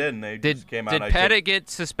 No, they didn't. They just came out. Did Pettitte get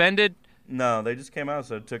suspended? No, they just came out,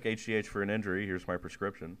 so took HGH for an injury. Here's my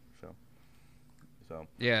prescription. So.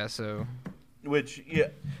 Yeah, so. Which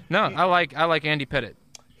No, I like Andy Pettitte.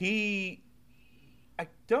 I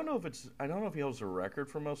don't know if he holds a record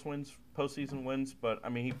for most postseason wins, but I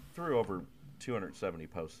mean he threw over 270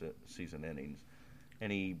 postseason innings,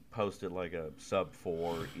 and he posted like a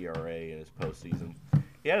sub-4 ERA in his postseason.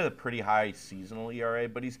 He had a pretty high seasonal ERA,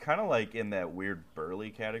 but he's kind of like in that weird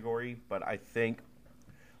Burley category. But I think,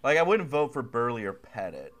 like, I wouldn't vote for Burley or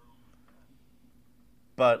Pettitte,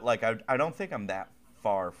 but like I don't think I'm that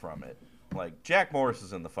far from it. Like Jack Morris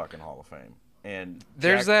is in the fucking Hall of Fame, and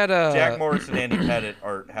Jack Morris and Andy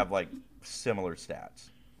Pettitte have like similar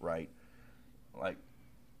stats, right? Like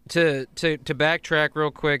to backtrack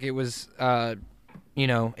real quick, it was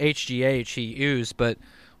HGH he used, but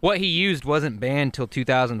what he used wasn't banned till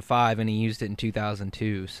 2005, and he used it in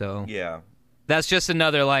 2002. So yeah, that's just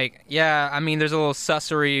another I mean, there's a little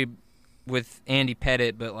sussery with Andy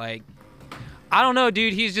Pettitte, but like, I don't know,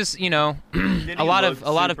 dude. He's just a lot of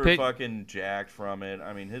fucking jacked from it.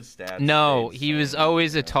 I mean, his stats. No, he was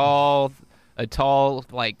always a tall,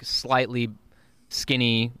 like slightly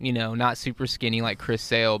skinny, not super skinny like Chris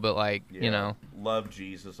Sale, but like love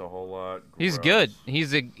Jesus a whole lot. Gross. He's good.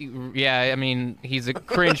 He's a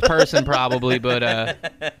cringe person probably, but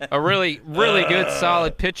a really good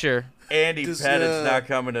solid pitcher. Andy Pettitte's not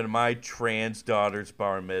coming to my trans daughter's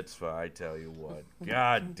bar mitzvah. I tell you what.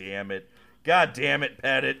 God damn it,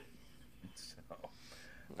 Pettitte.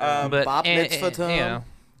 But Bob mitzvah time.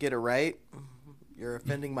 Get it right. You're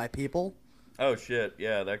offending my people. Oh shit!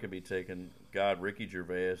 Yeah, that could be taken. God, Ricky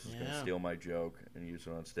Gervais is gonna steal my joke and use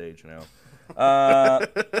it on stage now.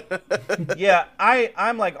 Yeah,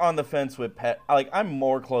 I'm like on the fence with Like I'm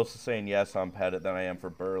more close to saying yes on Pettitte than I am for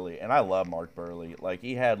Burley, and I love Mark Burley. Like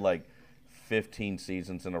he had like 15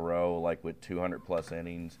 seasons in a row, like with 200 plus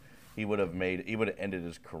innings. He would have ended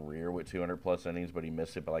his career with 200 plus innings, but he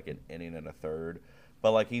missed it by like an inning and a third.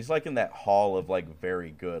 But like he's like in that hall of like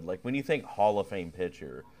very good. Like when you think Hall of Fame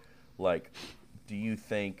pitcher, like do you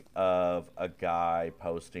think of a guy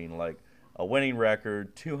posting like a winning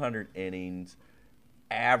record, 200 innings,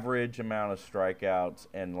 average amount of strikeouts,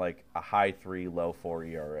 and like a high 3, low 4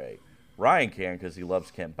 ERA? Ryan can because he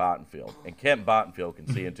loves Kent Bottenfield, and Kent Bottenfield can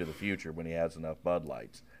see into the future when he has enough Bud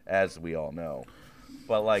Lights, as we all know.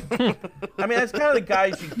 But like, I mean, that's kind of the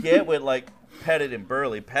guys you get with like Pettitte and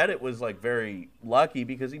Burley. Pettitte was like very lucky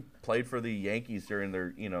because he played for the Yankees during their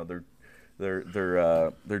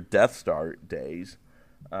Death Star days.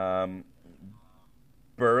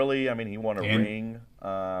 Burley, I mean, he won a ring.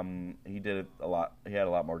 He did it a lot. He had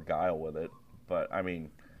a lot more guile with it. But I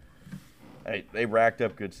mean, they racked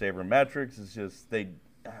up good sabermetrics. It's just I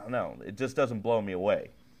don't know. It just doesn't blow me away.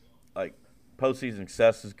 Like postseason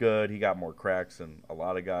success is good. He got more cracks than a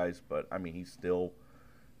lot of guys, but I mean, he's still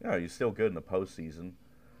good in the postseason.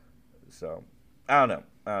 So I don't know.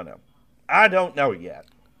 I don't know yet.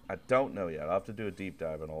 I'll have to do a deep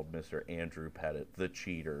dive on old Mr. Andrew Pettitte, the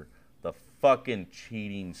cheater, the fucking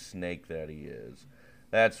cheating snake that he is.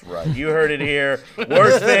 That's right. You heard it here.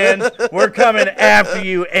 Worst fans, we're coming after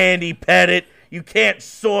you, Andy Pettitte. You can't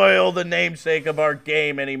soil the namesake of our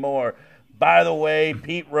game anymore. By the way,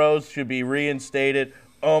 Pete Rose should be reinstated.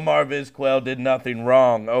 Omar Vizquel did nothing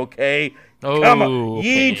wrong, okay? Oh. Come on.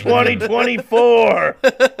 Yee 2024.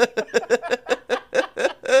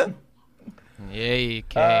 Yay,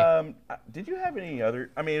 okay. Did you have any other?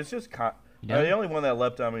 I mean, it's just the only one that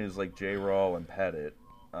leapt on me is like J-Roll and Pettitte.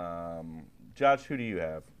 Josh, who do you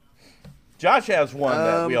have? Josh has one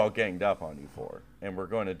that we all ganged up on you for, and we're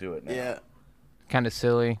going to do it now. Yeah. Kind of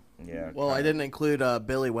silly. Yeah. Well, I didn't include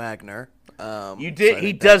Billy Wagner. You did.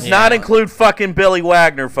 He does not include fucking Billy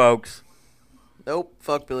Wagner, folks. Nope.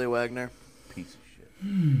 Fuck Billy Wagner. Piece of shit.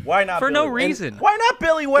 Why not? For Billy no reason. Why not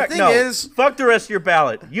Billy Wagner? The thing is, fuck the rest of your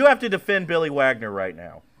ballot. You have to defend Billy Wagner right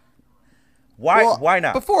now. Why? Well, why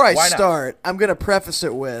not? Before I why start, I'm gonna preface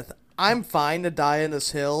it with I'm fine to die in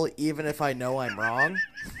this hill, even if I know I'm wrong.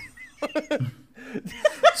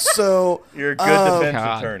 So you're a good defense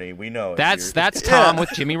attorney. We know it. That's Tom with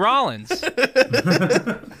Jimmy Rollins.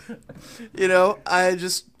 I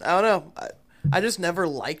don't know. I just never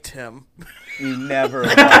liked him. You never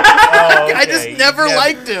liked him. Oh, okay. I just never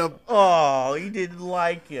liked him. Oh, you didn't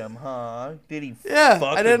like him, huh? Did he fuck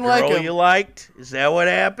I didn't a girl like him. you liked? Is that what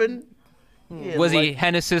happened? Was he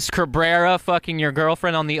Genesis Cabrera fucking your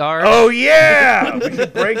girlfriend on the arch? Oh, yeah! We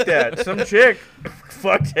should break that. Some chick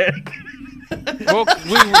fucked that. Well,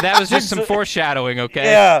 that was just some foreshadowing, okay?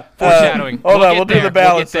 Yeah. Foreshadowing. Hold on, we'll do the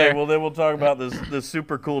ballot thing. Well, then we'll talk about this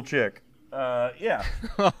super cool chick. Yeah.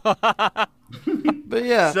 But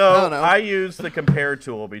yeah, so I don't know. I used the compare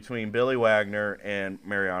tool between Billy Wagner and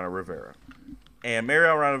Mariano Rivera. And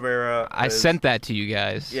Mariano Rivera I sent that to you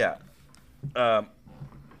guys. Yeah.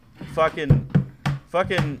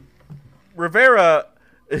 fucking Rivera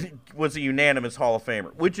was a unanimous Hall of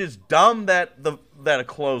Famer, which is dumb that a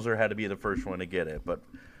closer had to be the first one to get it. But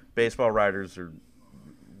baseball writers are,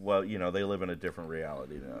 well, they live in a different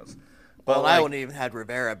reality than us. But I wouldn't even had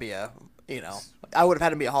Rivera be I would have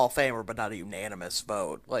had him be a Hall of Famer, but not a unanimous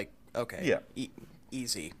vote. Like, okay, yeah,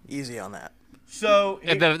 easy on that. So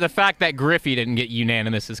the fact that Griffey didn't get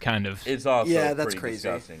unanimous is kind of it's also that's pretty crazy.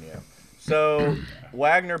 disgusting. Yeah. So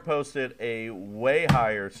Wagner posted a way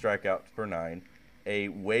higher strikeouts per nine, a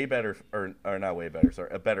way better or not way better,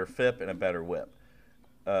 sorry, a better FIP and a better WHIP.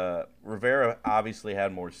 Rivera obviously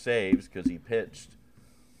had more saves because he pitched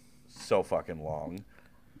so fucking long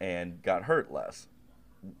and got hurt less.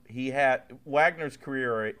 Wagner's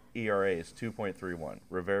career ERA is 2.31.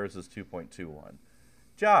 Rivera's is 2.21.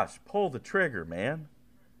 Josh, pull the trigger, man.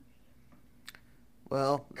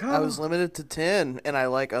 Well, I was limited to 10, and I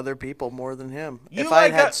like other people more than him. If I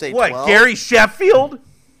had, say, 12. What, Gary Sheffield?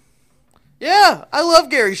 Yeah, I love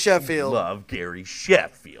Gary Sheffield. Love Gary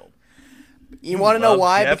Sheffield. You want to know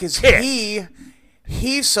why? Jeff Because Tick.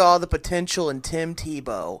 he saw the potential in Tim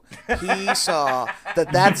Tebow. He saw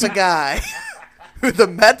that's a guy who the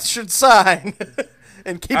Mets should sign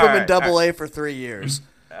and keep him in Double-A for 3 years.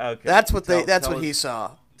 Okay. That's what he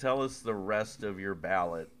saw. Tell us the rest of your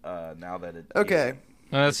ballot now that it. Okay.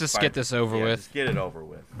 Let's just get this over with. Just get it over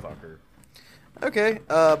with, fucker. Okay.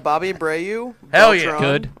 Bobby Abreu. Hell yeah.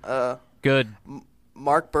 Beltran, Good.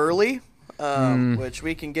 Mark Burley, which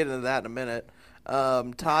we can get into that in a minute.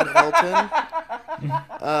 Todd Hilton.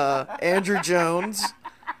 Andrew Jones.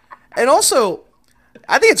 And also,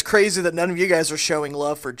 I think it's crazy that none of you guys are showing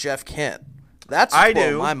love for Jeff Kent. That's what's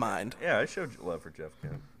blowing my mind. Yeah, I showed love for Jeff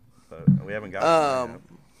Kent, but we haven't gotten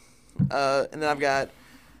and then I've got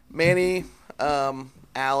Manny,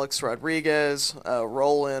 Alex Rodriguez,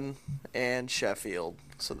 Roland, and Sheffield.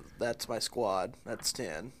 So that's my squad. That's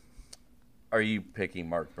 10. Are you picking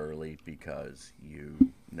Mark Burley because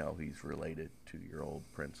you know he's related to your old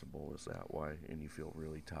principal? Is that why? And you feel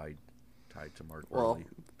really tied to Mark Burley? Well,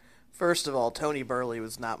 first of all, Tony Burley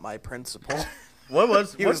was not my principal.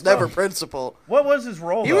 He was never principal. What was his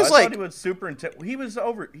role? He was thought he was superintendent. He was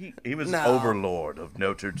overlord of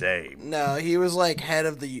Notre Dame. No, he was like head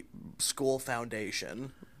of the school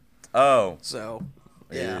foundation. Oh, so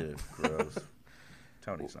yeah, ew, gross.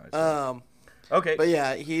 Tony's nice. Okay, but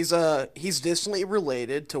yeah, he's distantly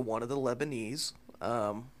related to one of the Lebanese.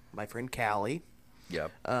 My friend Callie.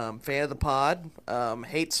 Yep. Fan of the pod.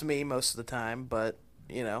 Hates me most of the time, but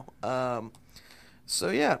So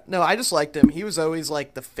yeah, no, I just liked him. He was always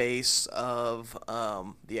like the face of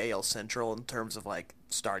the AL Central in terms of like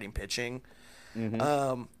starting pitching.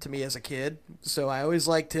 To me as a kid, so I always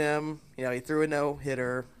liked him. He threw a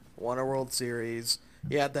no-hitter, won a World Series.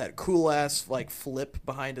 He had that cool ass like flip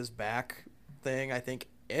behind his back thing, I think,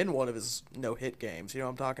 in one of his no-hit games. You know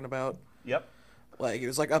what I'm talking about? Yep. Like he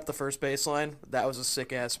was like up the first baseline. That was a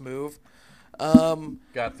sick ass move.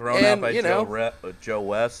 Got thrown out by Joe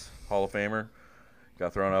West, Hall of Famer.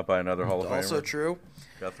 Got thrown up by another Hall of Famer. Also true.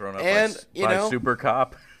 Got thrown up by Super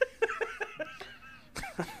Cop.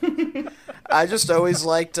 I just always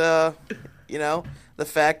liked, the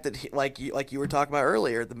fact that, like you were talking about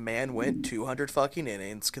earlier, the man went 200 fucking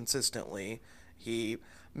innings consistently. He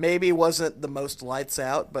maybe wasn't the most lights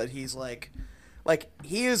out, but he's like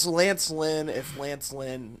he is Lance Lynn if Lance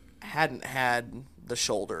Lynn hadn't had the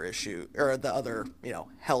shoulder issue or the other,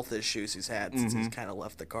 health issues he's had since he's kind of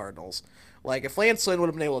left the Cardinals. Like if Lance Lynn would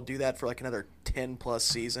have been able to do that for like another 10 plus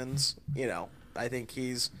seasons, I think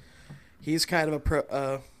he's kind of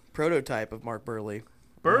a prototype of Mark Burley.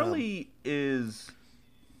 Burley is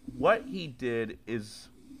what he did is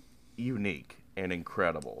unique and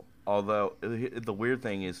incredible. Although the weird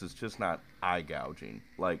thing is it's just not eye gouging.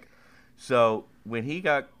 Like, so when he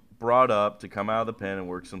got brought up to come out of the pen and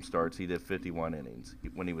work some starts, he did 51 innings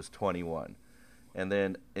when he was 21. And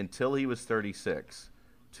then until he was 36,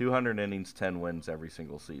 200 innings, 10 wins every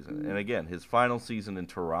single season. And again, his final season in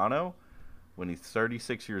Toronto, when he's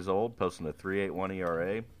 36 years old, posting a 3.81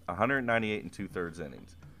 ERA, 198 and 2/3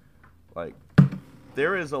 innings. Like,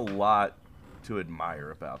 there is a lot to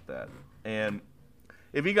admire about that. And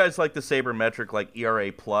if you guys like the sabermetric, like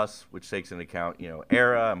ERA plus, which takes into account,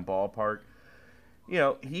 era and ballpark,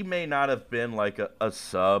 he may not have been like a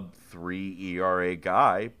sub-3 ERA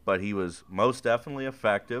guy, but he was most definitely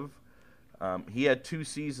effective. He had 2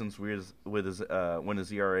 seasons when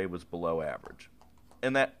his ERA was below average.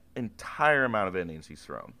 And that entire amount of innings he's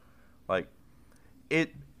thrown.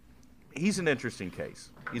 He's an interesting case.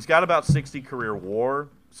 He's got about 60 career WAR,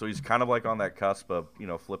 so he's kind of like on that cusp of,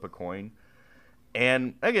 flip a coin.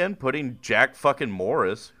 And again, putting Jack fucking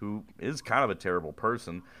Morris, who is kind of a terrible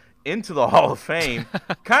person, into the Hall of Fame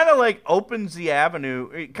kind of like opens the avenue.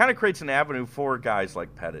 It kind of creates an avenue for guys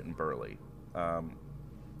like Pettit and Burley. I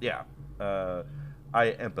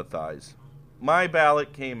empathize. My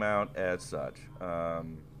ballot came out as such. I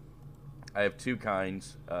have two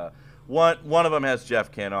kinds. One of them has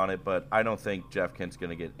Jeff Kent on it, but I don't think Jeff Kent's going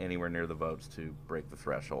to get anywhere near the votes to break the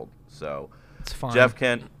threshold. So It's fine. Jeff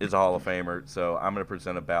Kent is a Hall of Famer, so I'm going to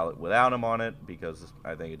present a ballot without him on it because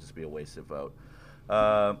I think it'd just be a wasted vote.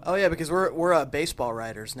 Oh yeah, because we're baseball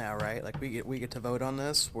writers now, right? Like we get to vote on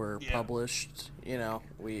this. We're published.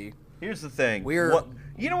 Here's the thing. We're what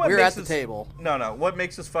we're makes at the table. No. What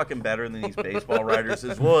makes us fucking better than these baseball writers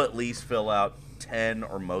is we'll at least fill out 10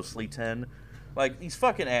 or mostly 10. Like, these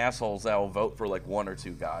fucking assholes that will vote for, like, one or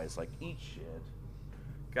two guys. Like, eat shit.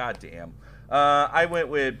 God damn. I went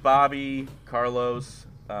with Bobby, Carlos,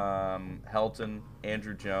 Helton,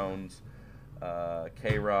 Andrew Jones,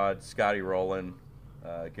 K-Rod, Scotty Rowland,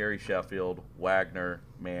 Gary Sheffield, Wagner,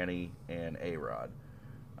 Manny, and A-Rod.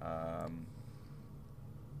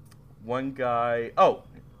 One guy... Oh,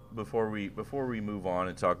 before we move on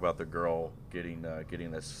and talk about the girl getting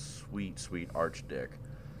this sweet arch dick,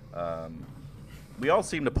 we all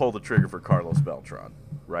seem to pull the trigger for Carlos Beltran,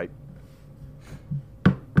 right?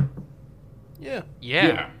 Yeah.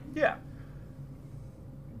 Yeah. Yeah.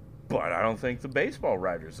 But I don't think the baseball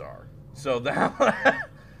writers are. So now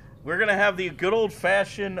we're going to have the good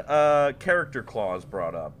old-fashioned character clause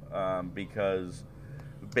brought up because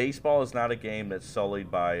baseball is not a game that's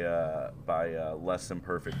sullied by less than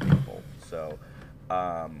perfect people. So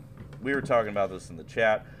we were talking about this in the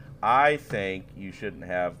chat. I think you shouldn't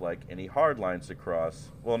have, like, any hard lines to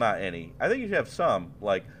cross. Well, not any. I think you should have some,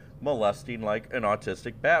 like molesting, like, an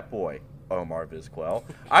autistic bat boy, Omar Vizquel.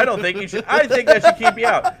 I don't think you should. I think that should keep you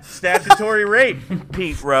out. Statutory rape,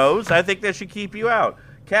 Pete Rose. I think that should keep you out.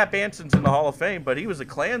 Cap Anson's in the Hall of Fame, but he was a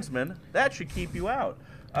Klansman. That should keep you out.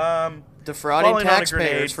 Defrauding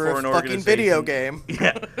taxpayers for a fucking video game.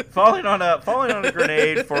 Yeah, falling on a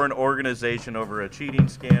grenade for an organization over a cheating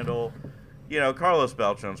scandal. Carlos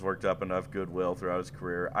Beltran's worked up enough goodwill throughout his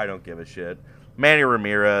career. I don't give a shit. Manny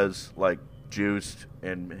Ramirez, like, juiced,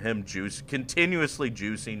 and him continuously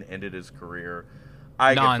juicing ended his career.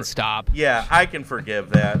 Nonstop. I can forgive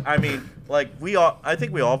that. I mean, like, I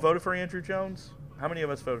think we all voted for Andrew Jones. How many of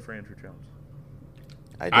us voted for Andrew Jones?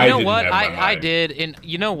 I You know didn't what? have my I mind. did, and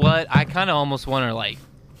you know what? I kind of almost want to, like,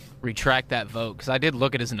 retract that vote because I did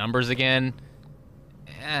look at his numbers again.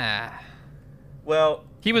 Well,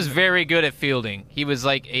 He was very good at fielding. He was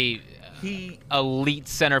like a elite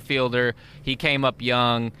center fielder. He came up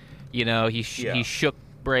young. He shook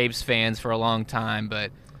Braves fans for a long time.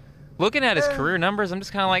 But looking at his career numbers, I'm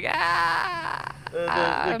just kind of like,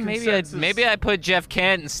 maybe I put Jeff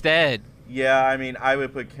Kent instead. yeah, I mean, I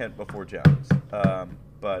would put Kent before Jones.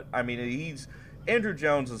 But I mean, Andrew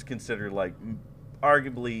Jones is considered, like,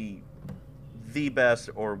 arguably the best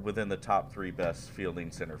or within the top 3 best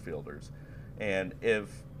fielding center fielders. And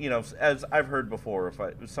if, as I've heard before,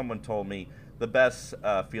 if someone told me the best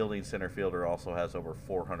fielding center fielder also has over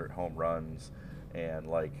 400 home runs and,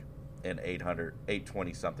 like, an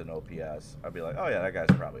 820-something OPS, I'd be like, oh, yeah, that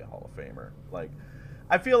guy's probably a Hall of Famer. Like,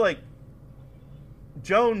 I feel like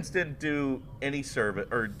Jones didn't do any service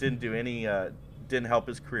or didn't help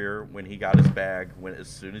his career when he got his bag as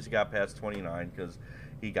soon as he got past 29 because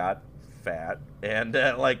he got fat, and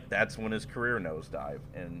that's when his career nosedived.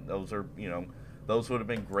 And those are, those would have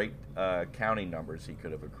been great counting numbers he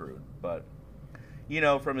could have accrued. But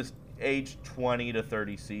from his age 20 to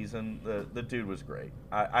 30 season, the dude was great.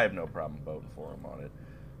 I have no problem voting for him on it.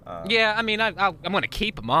 Yeah, I mean, I'm going to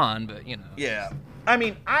keep him on, but Yeah, I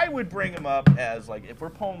mean, I would bring him up as, like, if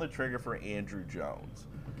we're pulling the trigger for Andrew Jones,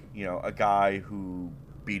 a guy who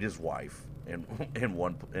beat his wife in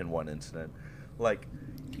one incident, like,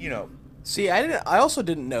 See, I also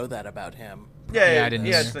didn't know that about him. Yeah, I didn't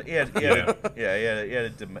He either. had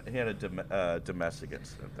a domestic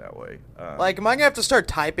incident that way. Like, am I gonna have to start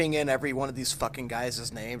typing in every one of these fucking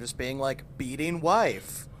guys' name, just being like beating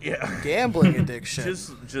wife, gambling addiction,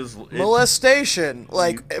 molestation,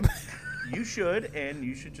 like. You should, and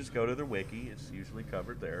you should just go to their wiki. It's usually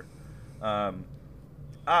covered there.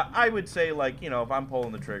 I would say, like, if I'm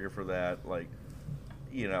pulling the trigger for that, like,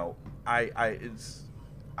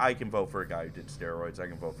 I can vote for a guy who did steroids. I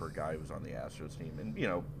can vote for a guy who was on the Astros team. And,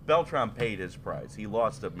 Beltran paid his price. He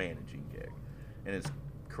lost a managing gig. And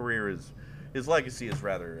his legacy is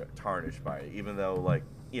rather tarnished by it, even though, like,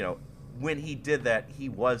 when he did that, he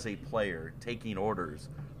was a player taking orders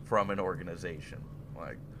from an organization.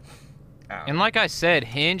 Like, And like I said,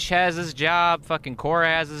 Hinch has his job. Fucking Cora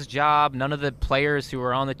has his job. None of the players who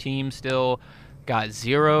are on the team still got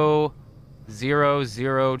zero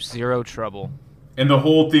trouble. And the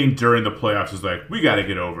whole thing during the playoffs was like, we got to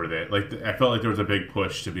get over that. Like, I felt like there was a big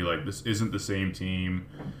push to be like, this isn't the same team.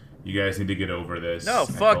 You guys need to get over this. No,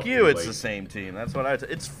 fuck you. It's the same team. That's what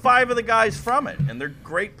it's 5 of the guys from it, and they're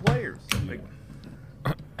great players. Like,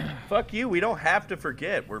 fuck you. We don't have to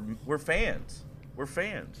forget. We're fans. We're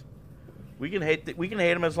fans. We can hate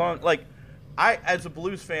them as long like I as a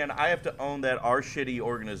Blues fan, I have to own that our shitty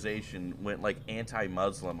organization went like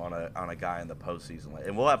anti-Muslim on a guy in the postseason,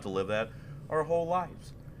 and we'll have to live that our whole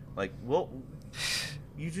lives. Like, you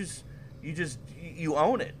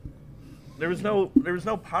own it. There was no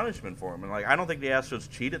punishment for him, and like I don't think the Astros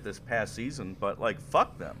cheated this past season, but like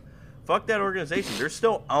fuck them, fuck that organization. They're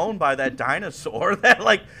still owned by that dinosaur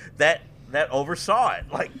that oversaw it.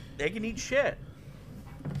 Like they can eat shit.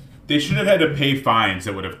 They should have had to pay fines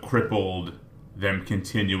that would have crippled them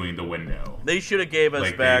continuing the window. They should have gave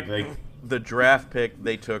us back the draft pick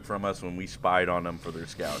they took from us when we spied on them for their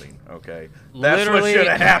scouting. Okay, that's what should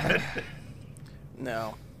have happened.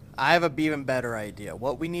 No. I have an even better idea.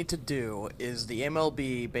 What we need to do is the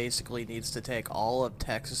MLB basically needs to take all of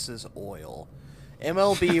Texas's oil.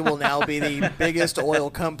 MLB will now be the biggest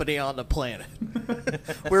oil company on the planet.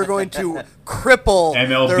 We're going to cripple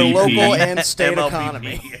MLBP. their local and state MLBP.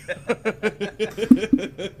 economy.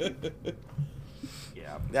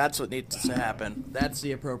 Yeah, that's what needs to happen. That's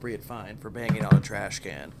the appropriate fine for banging on a trash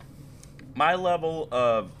can. My level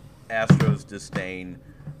of Astros disdain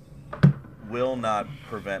will not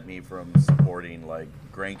prevent me from supporting like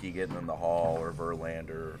Greinke getting in the Hall or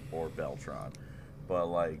Verlander or Beltran, but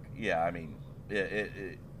like, yeah, I mean,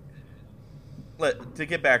 to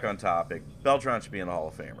get back on topic, Beltran should be in the Hall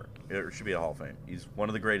of Famer. It should be a Hall of Fame. He's one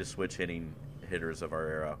of the greatest switch hitting hitters of our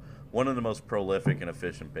era. One of the most prolific and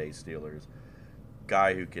efficient base stealers.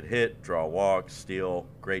 Guy who could hit, draw walks, steal,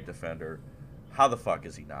 great defender. How the fuck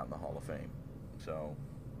is he not in the Hall of Fame? So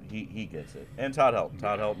he gets it. And Todd Helton.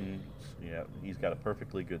 Todd Helton, yeah, he's got a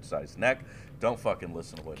perfectly good sized neck. Don't fucking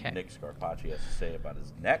listen to what Nick Scarpacci has to say about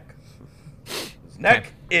his neck. His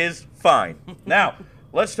neck is fine. Now,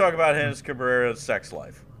 let's talk about Hennis Cabrera's sex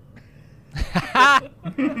life.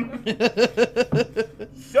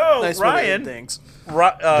 So, nice Ryan,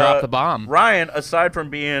 drop the bomb. Ryan, aside from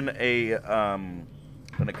being an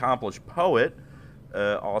accomplished poet,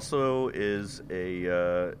 also is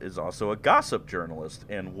also a gossip journalist.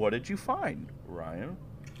 And what did you find, Ryan?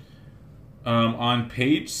 On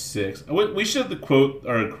page 6, we should quote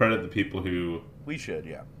or credit the people who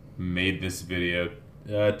made this video.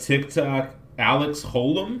 TikTok Alex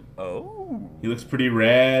Holm. Oh, he looks pretty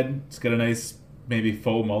rad. He's got a nice maybe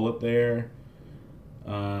faux mullet there.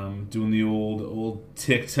 Doing the old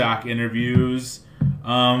TikTok interviews.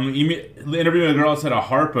 Interviewing a girl outside of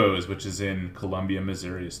Harpo's, which is in Columbia,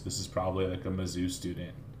 Missouri. So this is probably like a Mizzou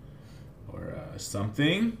student or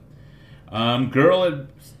something.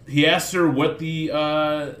 He asked her what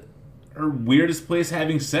her weirdest place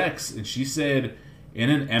having sex, and she said in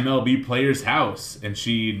an MLB player's house, and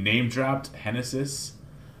she name dropped Hennessy's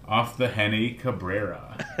off the Henny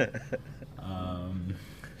Cabrera.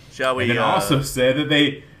 Shall we? And then also said that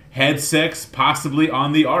they had sex possibly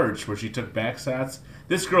on the arch, where she took back shots.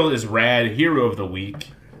 This girl is rad, hero of the week.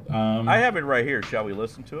 I have it right here. Shall we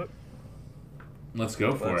listen to it? Let's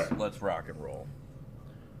go for it. Let's rock and roll.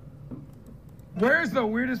 Where's the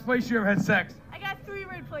weirdest place you ever had sex? I got 3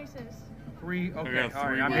 weird places. 3? Okay, all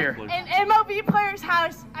right, I'm here. An MLB player's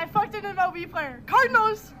house. I fucked an MLB player.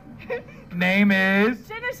 Cardinals. Name is?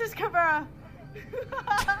 Genesis Cabrera.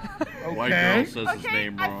 Okay. White girl says his Okay,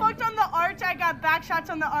 name I wrong. fucked on the arch. I got back shots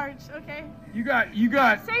on the arch. Okay. You got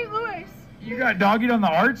St. Louis. You got doggied on the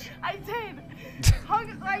arch? I did. This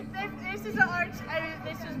is the arch.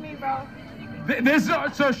 This is me, bro.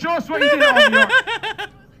 So show us what you did on the arch.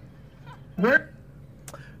 Where?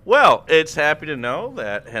 Well, it's happy to know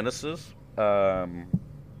that Hennessy's found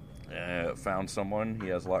someone he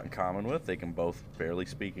has a lot in common with. They can both barely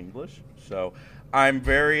speak English, so I'm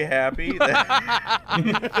very happy. I'm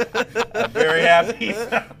very happy.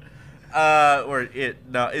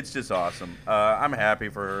 It's just awesome. I'm happy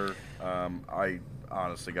for her. I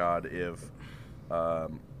honest to God, if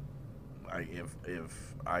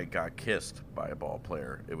I got kissed by a ball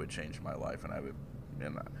player, it would change my life, and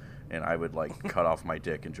I would like cut off my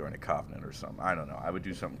dick and join a covenant or something. I don't know. I would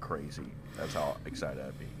do something crazy. That's how excited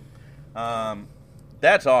I'd be.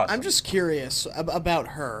 That's awesome. I'm just curious about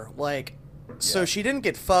her. Like, so she didn't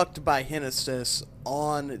get fucked by Hennessy's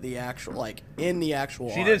on the actual, in the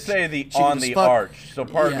actual She arch. did say She on was the fucked- arch, so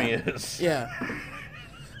part of me is... Yeah.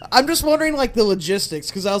 I'm just wondering, like, the logistics,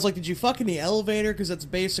 because I was like, did you fuck in the elevator? Because it's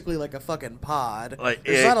basically like a fucking pod. Like,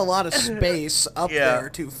 There's not a lot of space up there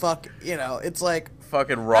to fuck, it's like...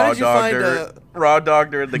 Fucking How did you find raw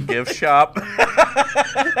dogged her in the gift shop.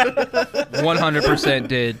 100%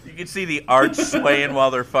 did. You can see the arch swaying while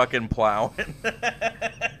they're fucking plowing.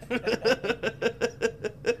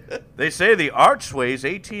 They say the arch sways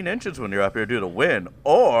 18 inches when you're up here due to wind,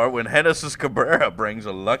 or when Genesis Cabrera brings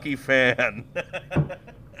a lucky fan.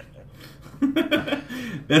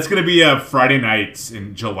 That's going to be Friday nights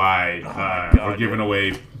in July. We're giving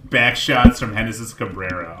away back shots from Genesis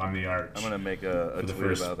Cabrera on the arch. I'm going to make a for the tweet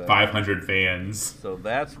first about that. 500 fans. So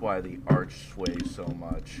that's why the arch sways so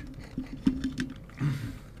much.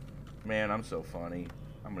 Man, I'm so funny.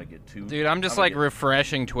 I'm going to get two. Dude, I'm just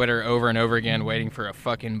refreshing Twitter over and over again, waiting for a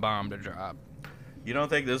fucking bomb to drop. You don't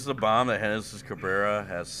think this is a bomb that Genesis Cabrera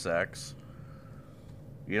has sex?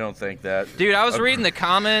 You don't think that? Dude, I was reading the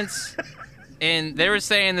comments, and they were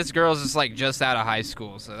saying this girl's just out of high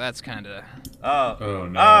school, so that's kind of... Oh,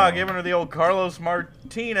 no. Giving her the old Carlos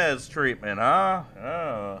Martinez treatment, huh?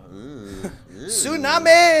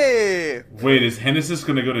 Tsunami! Wait, is Genesis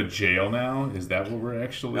going to go to jail now? Is that what we're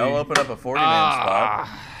actually... They'll open up a 40-man spot.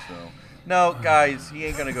 So. No, guys, he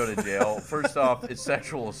ain't going to go to jail. First off, it's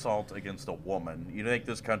sexual assault against a woman. You think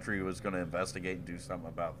this country was going to investigate and do something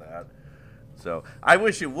about that? So I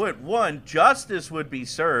wish it would. One, justice would be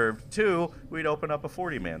served. Two, we'd open up a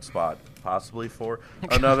 40-man spot, possibly for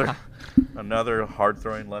another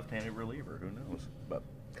hard-throwing left-handed reliever. Who knows? But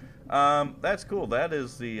that's cool. That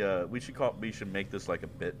is the we should make this like a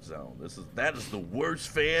bit zone. That is the worst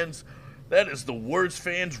fans. That is the worst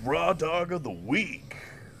fans raw dog of the week,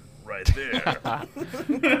 right there.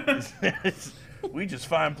 We just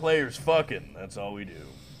find players fucking. That's all we do.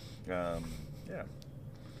 Yeah.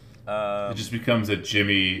 It just becomes a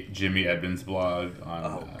Jimmy Edmonds blog on.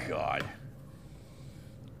 Oh God.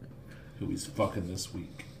 Who he's fucking this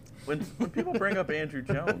week. When people bring up Andrew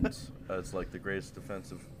Jones as like the greatest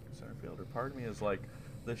defensive center fielder, part of me is like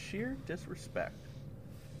the sheer disrespect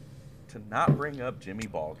to not bring up Jimmy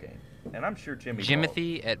Ballgame, and I'm sure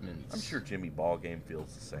Jimothy Edmonds. I'm sure Jimmy Ballgame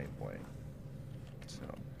feels the same way. So,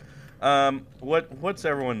 what's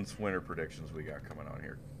everyone's winter predictions we got coming on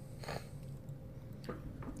here?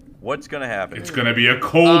 What's going to happen? It's going to be a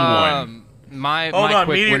cold one. My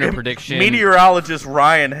quick winter prediction. Meteorologist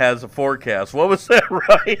Ryan has a forecast. What was that,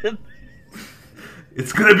 Ryan?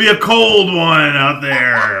 It's going to be a cold one out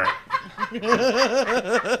there.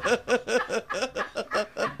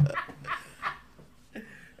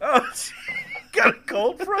 Oh, got a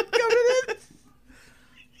cold front coming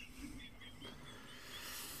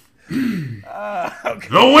in? Okay.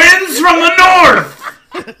 The winds from the north!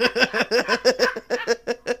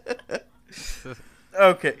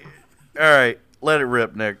 Okay. All right. Let it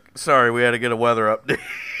rip, Nick. Sorry, we had to get a weather update.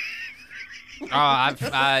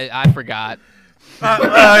 I forgot. Here,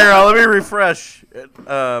 let me refresh.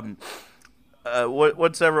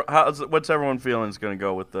 What's everyone feeling is going to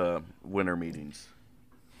go with the winter meetings?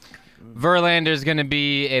 Verlander's going to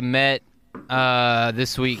be a Met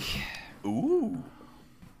this week. Ooh.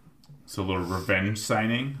 So a little revenge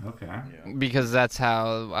signing? Okay. Yeah. Because that's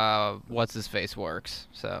how what's-his-face works,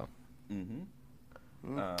 so... Mm-hmm.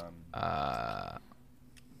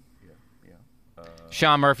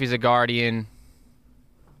 Sean Murphy's a Guardian.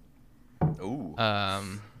 Ooh.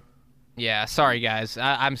 Yeah, sorry, guys.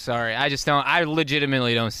 I'm sorry. I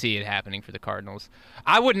legitimately don't see it happening for the Cardinals.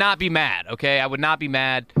 I would not be mad, okay? I would not be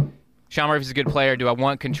mad. Sean Murphy's a good player. Do I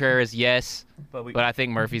want Contreras? Yes. But I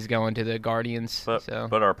think Murphy's going to the Guardians.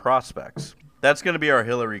 But our prospects. That's going to be our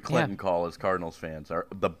Hillary Clinton call as Cardinals fans.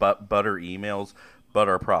 The butter emails, but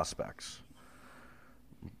our prospects.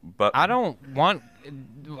 But I don't want.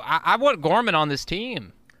 I want Gorman on this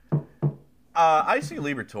team. I see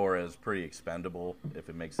Liberatore as pretty expendable if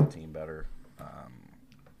it makes the team better.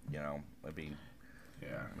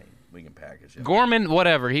 We can package it. Gorman,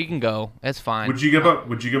 whatever, he can go. That's fine. Would you give up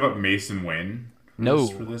Mason Wynn? No.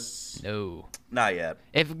 For this? No. Not yet.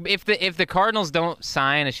 If the Cardinals don't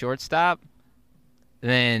sign a shortstop,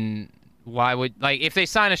 then why would if they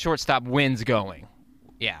sign a shortstop, Wynn's going?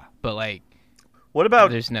 Yeah, but what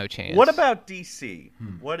about? There's no chance. What about DC?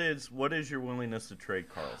 What is your willingness to trade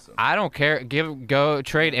Carlson? I don't care. Go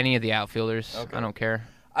trade any of the outfielders. Okay. I don't care.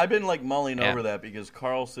 I've been mulling over that because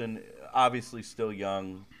Carlson, obviously still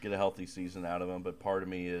young, get a healthy season out of him. But part of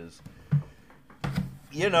me is,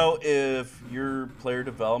 if your player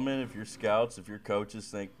development, if your scouts, if your coaches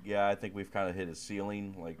think, I think we've kind of hit his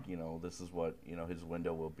ceiling, this is what his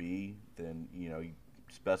window will be, then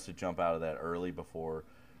it's best to jump out of that early before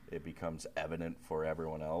it becomes evident for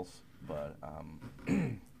everyone else. But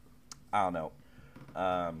I don't know.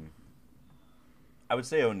 I would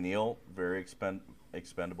say O'Neal, very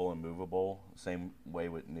expendable and movable. Same way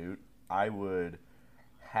with Newt. I would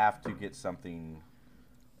have to get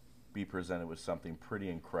be presented with something pretty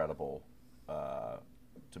incredible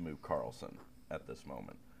to move Carlson at this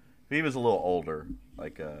moment. If he was a little older,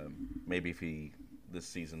 like maybe if this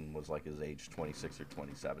season was like his age 26 or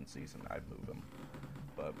 27 season, I'd move him.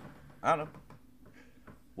 But I don't know.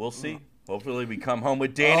 We'll see. Hopefully we come home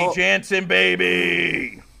with Danny Jansen,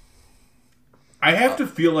 baby! I have to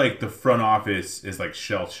feel like the front office is like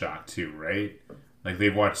shell shocked too, right? Like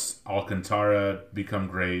they've watched Alcantara become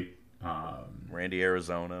great. Randy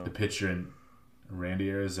Arizona. The pitcher in Randy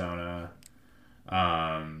Arizona.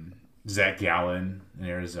 Zach Gallen in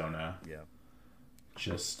Arizona. Yeah.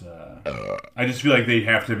 Just, I just feel like they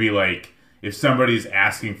have to be like, if somebody's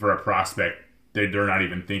asking for a prospect they're not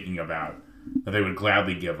even thinking about, that they would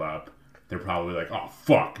gladly give up, they're probably like, oh,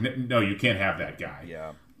 fuck. No, you can't have that guy.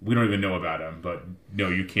 Yeah. We don't even know about him, but no,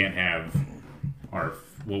 you can't have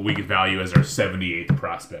what we could value as our 78th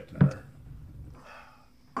prospect.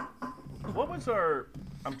 What was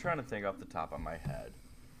I'm trying to think off the top of my head.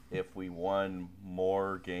 If we won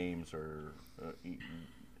more games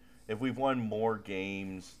if we've won more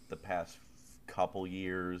games the past couple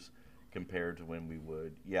years compared to when we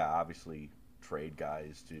would, obviously trade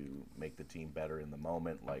guys to make the team better in the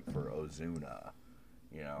moment, like for Ozuna,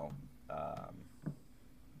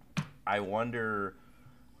 I wonder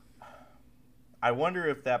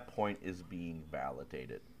if that point is being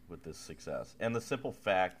validated with this success. And the simple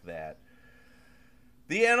fact that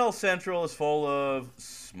the NL Central is full of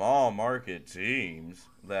small market teams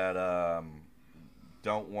that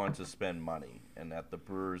don't want to spend money, and that the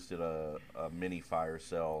Brewers did a mini fire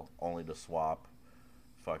sale only to swap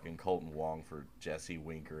fucking Colton Wong for Jesse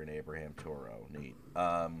Winker and Abraham Toro. Neat.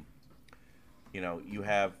 You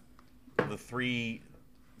have the three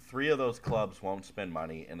of those clubs won't spend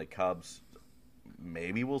money, and the Cubs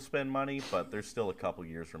maybe will spend money, but they're still a couple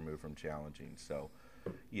years removed from challenging. So,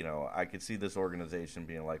 I could see this organization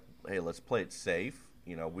being like, hey, let's play it safe.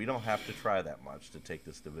 We don't have to try that much to take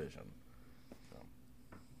this division.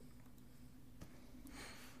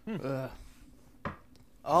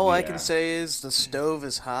 All I can say is the stove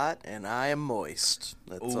is hot and I am moist.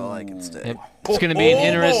 That's all I can say. It's going to be an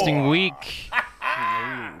interesting week.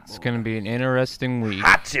 It's going to be an interesting week.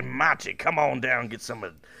 Hachi machi, come on down and get some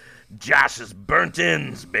of Josh's burnt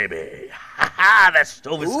ends, baby. Ha ha, that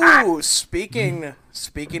stove is hot. Ooh, speaking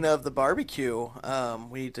of the barbecue,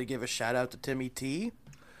 we need to give a shout out to Timmy T.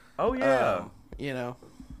 Oh yeah.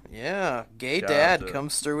 Gay Shout Dad out to-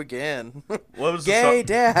 comes through again. What was the Gay song?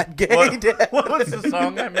 Dad, Gay Dad. What was the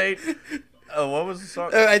song I made? What was the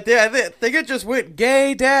song? I think it just went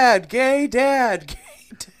Gay Dad, Gay Dad, Gay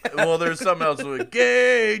Dad. Well, there's something else with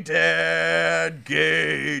Gay Dad,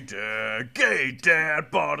 Gay Dad, Gay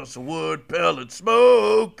Dad bought us a wood pellet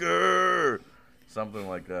smoker. Something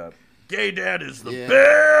like that. Gay Dad is the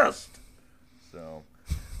best. So,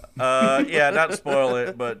 not to spoil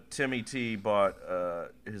it, but Timmy T bought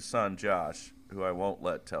his son Josh, who I won't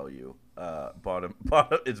let tell you,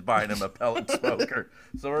 is buying him a pellet smoker.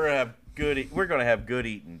 So we're gonna have good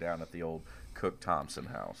eating down at the old Cook Thompson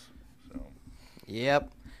house. So.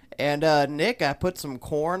 Yep. And Nick, I put some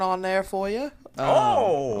corn on there for you.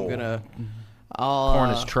 I'm gonna. Corn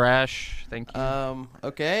is trash. Thank you.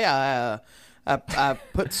 Okay. I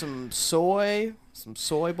put some soy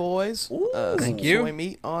boys. Thank you. Soy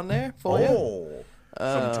meat on there for you.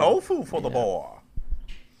 Some tofu for the boy.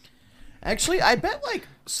 Actually, I bet like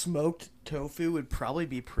smoked tofu would probably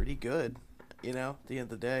be pretty good. At the end of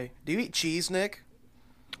the day. Do you eat cheese, Nick?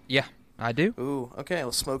 Yeah, I do. Ooh, okay.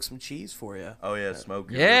 I'll smoke some cheese for you. Oh yeah, smoked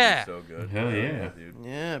Gouda Yeah. would be so good. Hell yeah. Dude.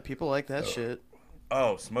 Yeah, people like that shit.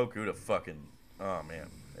 Oh, smoked Gouda fucking. Oh man,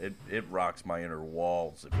 it rocks my inner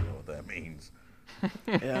walls if you know what that means.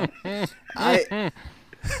 Yeah.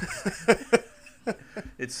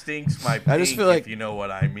 It stinks my I just pink feel like- if you know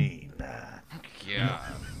what I mean. Yeah.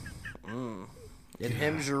 It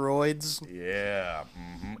hemorrhoids. Yeah,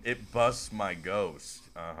 it busts my ghost.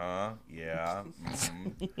 Yeah,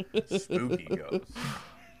 spooky ghost.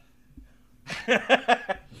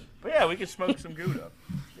 But yeah, we can smoke some Gouda.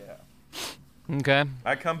 Yeah. Okay.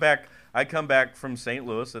 I come back from St.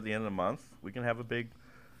 Louis at the end of the month. We can have a big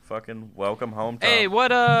fucking welcome home. Hey,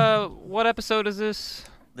 what episode is this?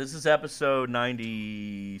 This is episode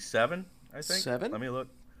 97, I think. 7? Let me look.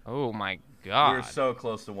 Oh my God. We're so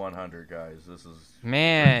close to 100, guys. This is.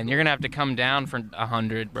 Man, you're gonna have to come down for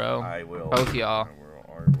 100, bro. I will. Both y'all.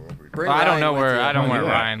 We'll be Bring Well, I don't Ryan know with where you. I don't know Oh, where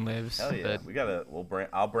yeah. Ryan lives. Hell yeah, but-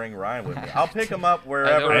 I'll bring Ryan with me. I'll pick him up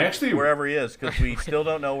wherever Actually- wherever he is because we still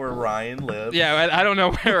don't know where Ryan lives. Yeah, I don't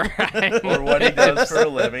know where Ryan Or what he does lives. for a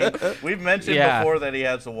living. We've mentioned Yeah. before that he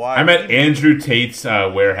has a wife. I'm at Andrew Tate's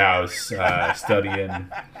warehouse studying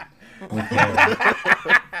with him.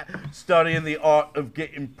 Studying the art of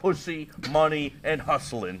getting pussy, money, and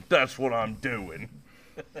hustling. That's what I'm doing.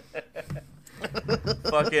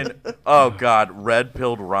 Fucking, oh god, red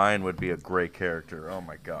pilled Ryan would be a great character. Oh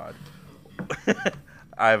my god.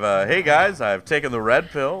 Hey guys, I've taken the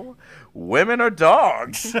red pill. Women are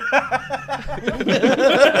dogs. That's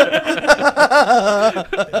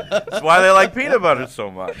why they like peanut butter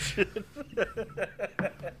so much.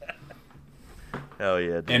 Hell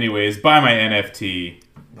yeah. Dude. Anyways, buy my NFT.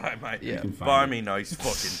 Buy me nice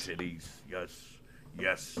fucking titties.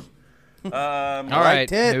 Yes. All right,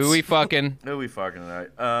 tits. who we fucking? Who we fucking tonight?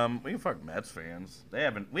 We can fuck Mets fans. We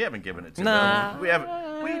haven't given it to Nah.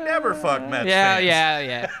 them. We never fuck Mets Yeah,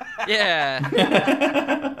 fans.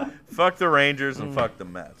 yeah. Fuck the Rangers and fuck the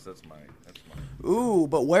Mets. That's mine. Ooh,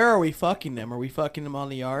 but where are we fucking them? Are we fucking them on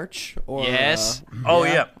the arch? Or, Yes. Oh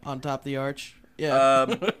yeah. On top of the arch? Yeah.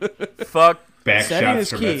 Fuck Back Setting shots is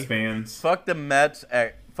for key. Mets fans. fuck the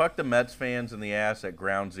Mets fans in the ass at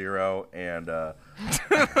Ground Zero and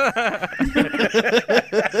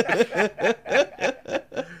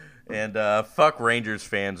fuck Rangers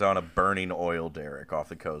fans on a burning oil derrick off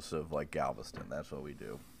the coast of like Galveston. That's what we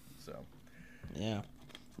do. So Yeah.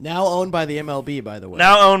 Now owned by the MLB, by the way.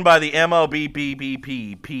 now owned by the MLB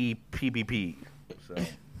PBP. So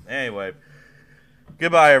anyway,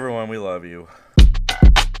 goodbye everyone. We love you.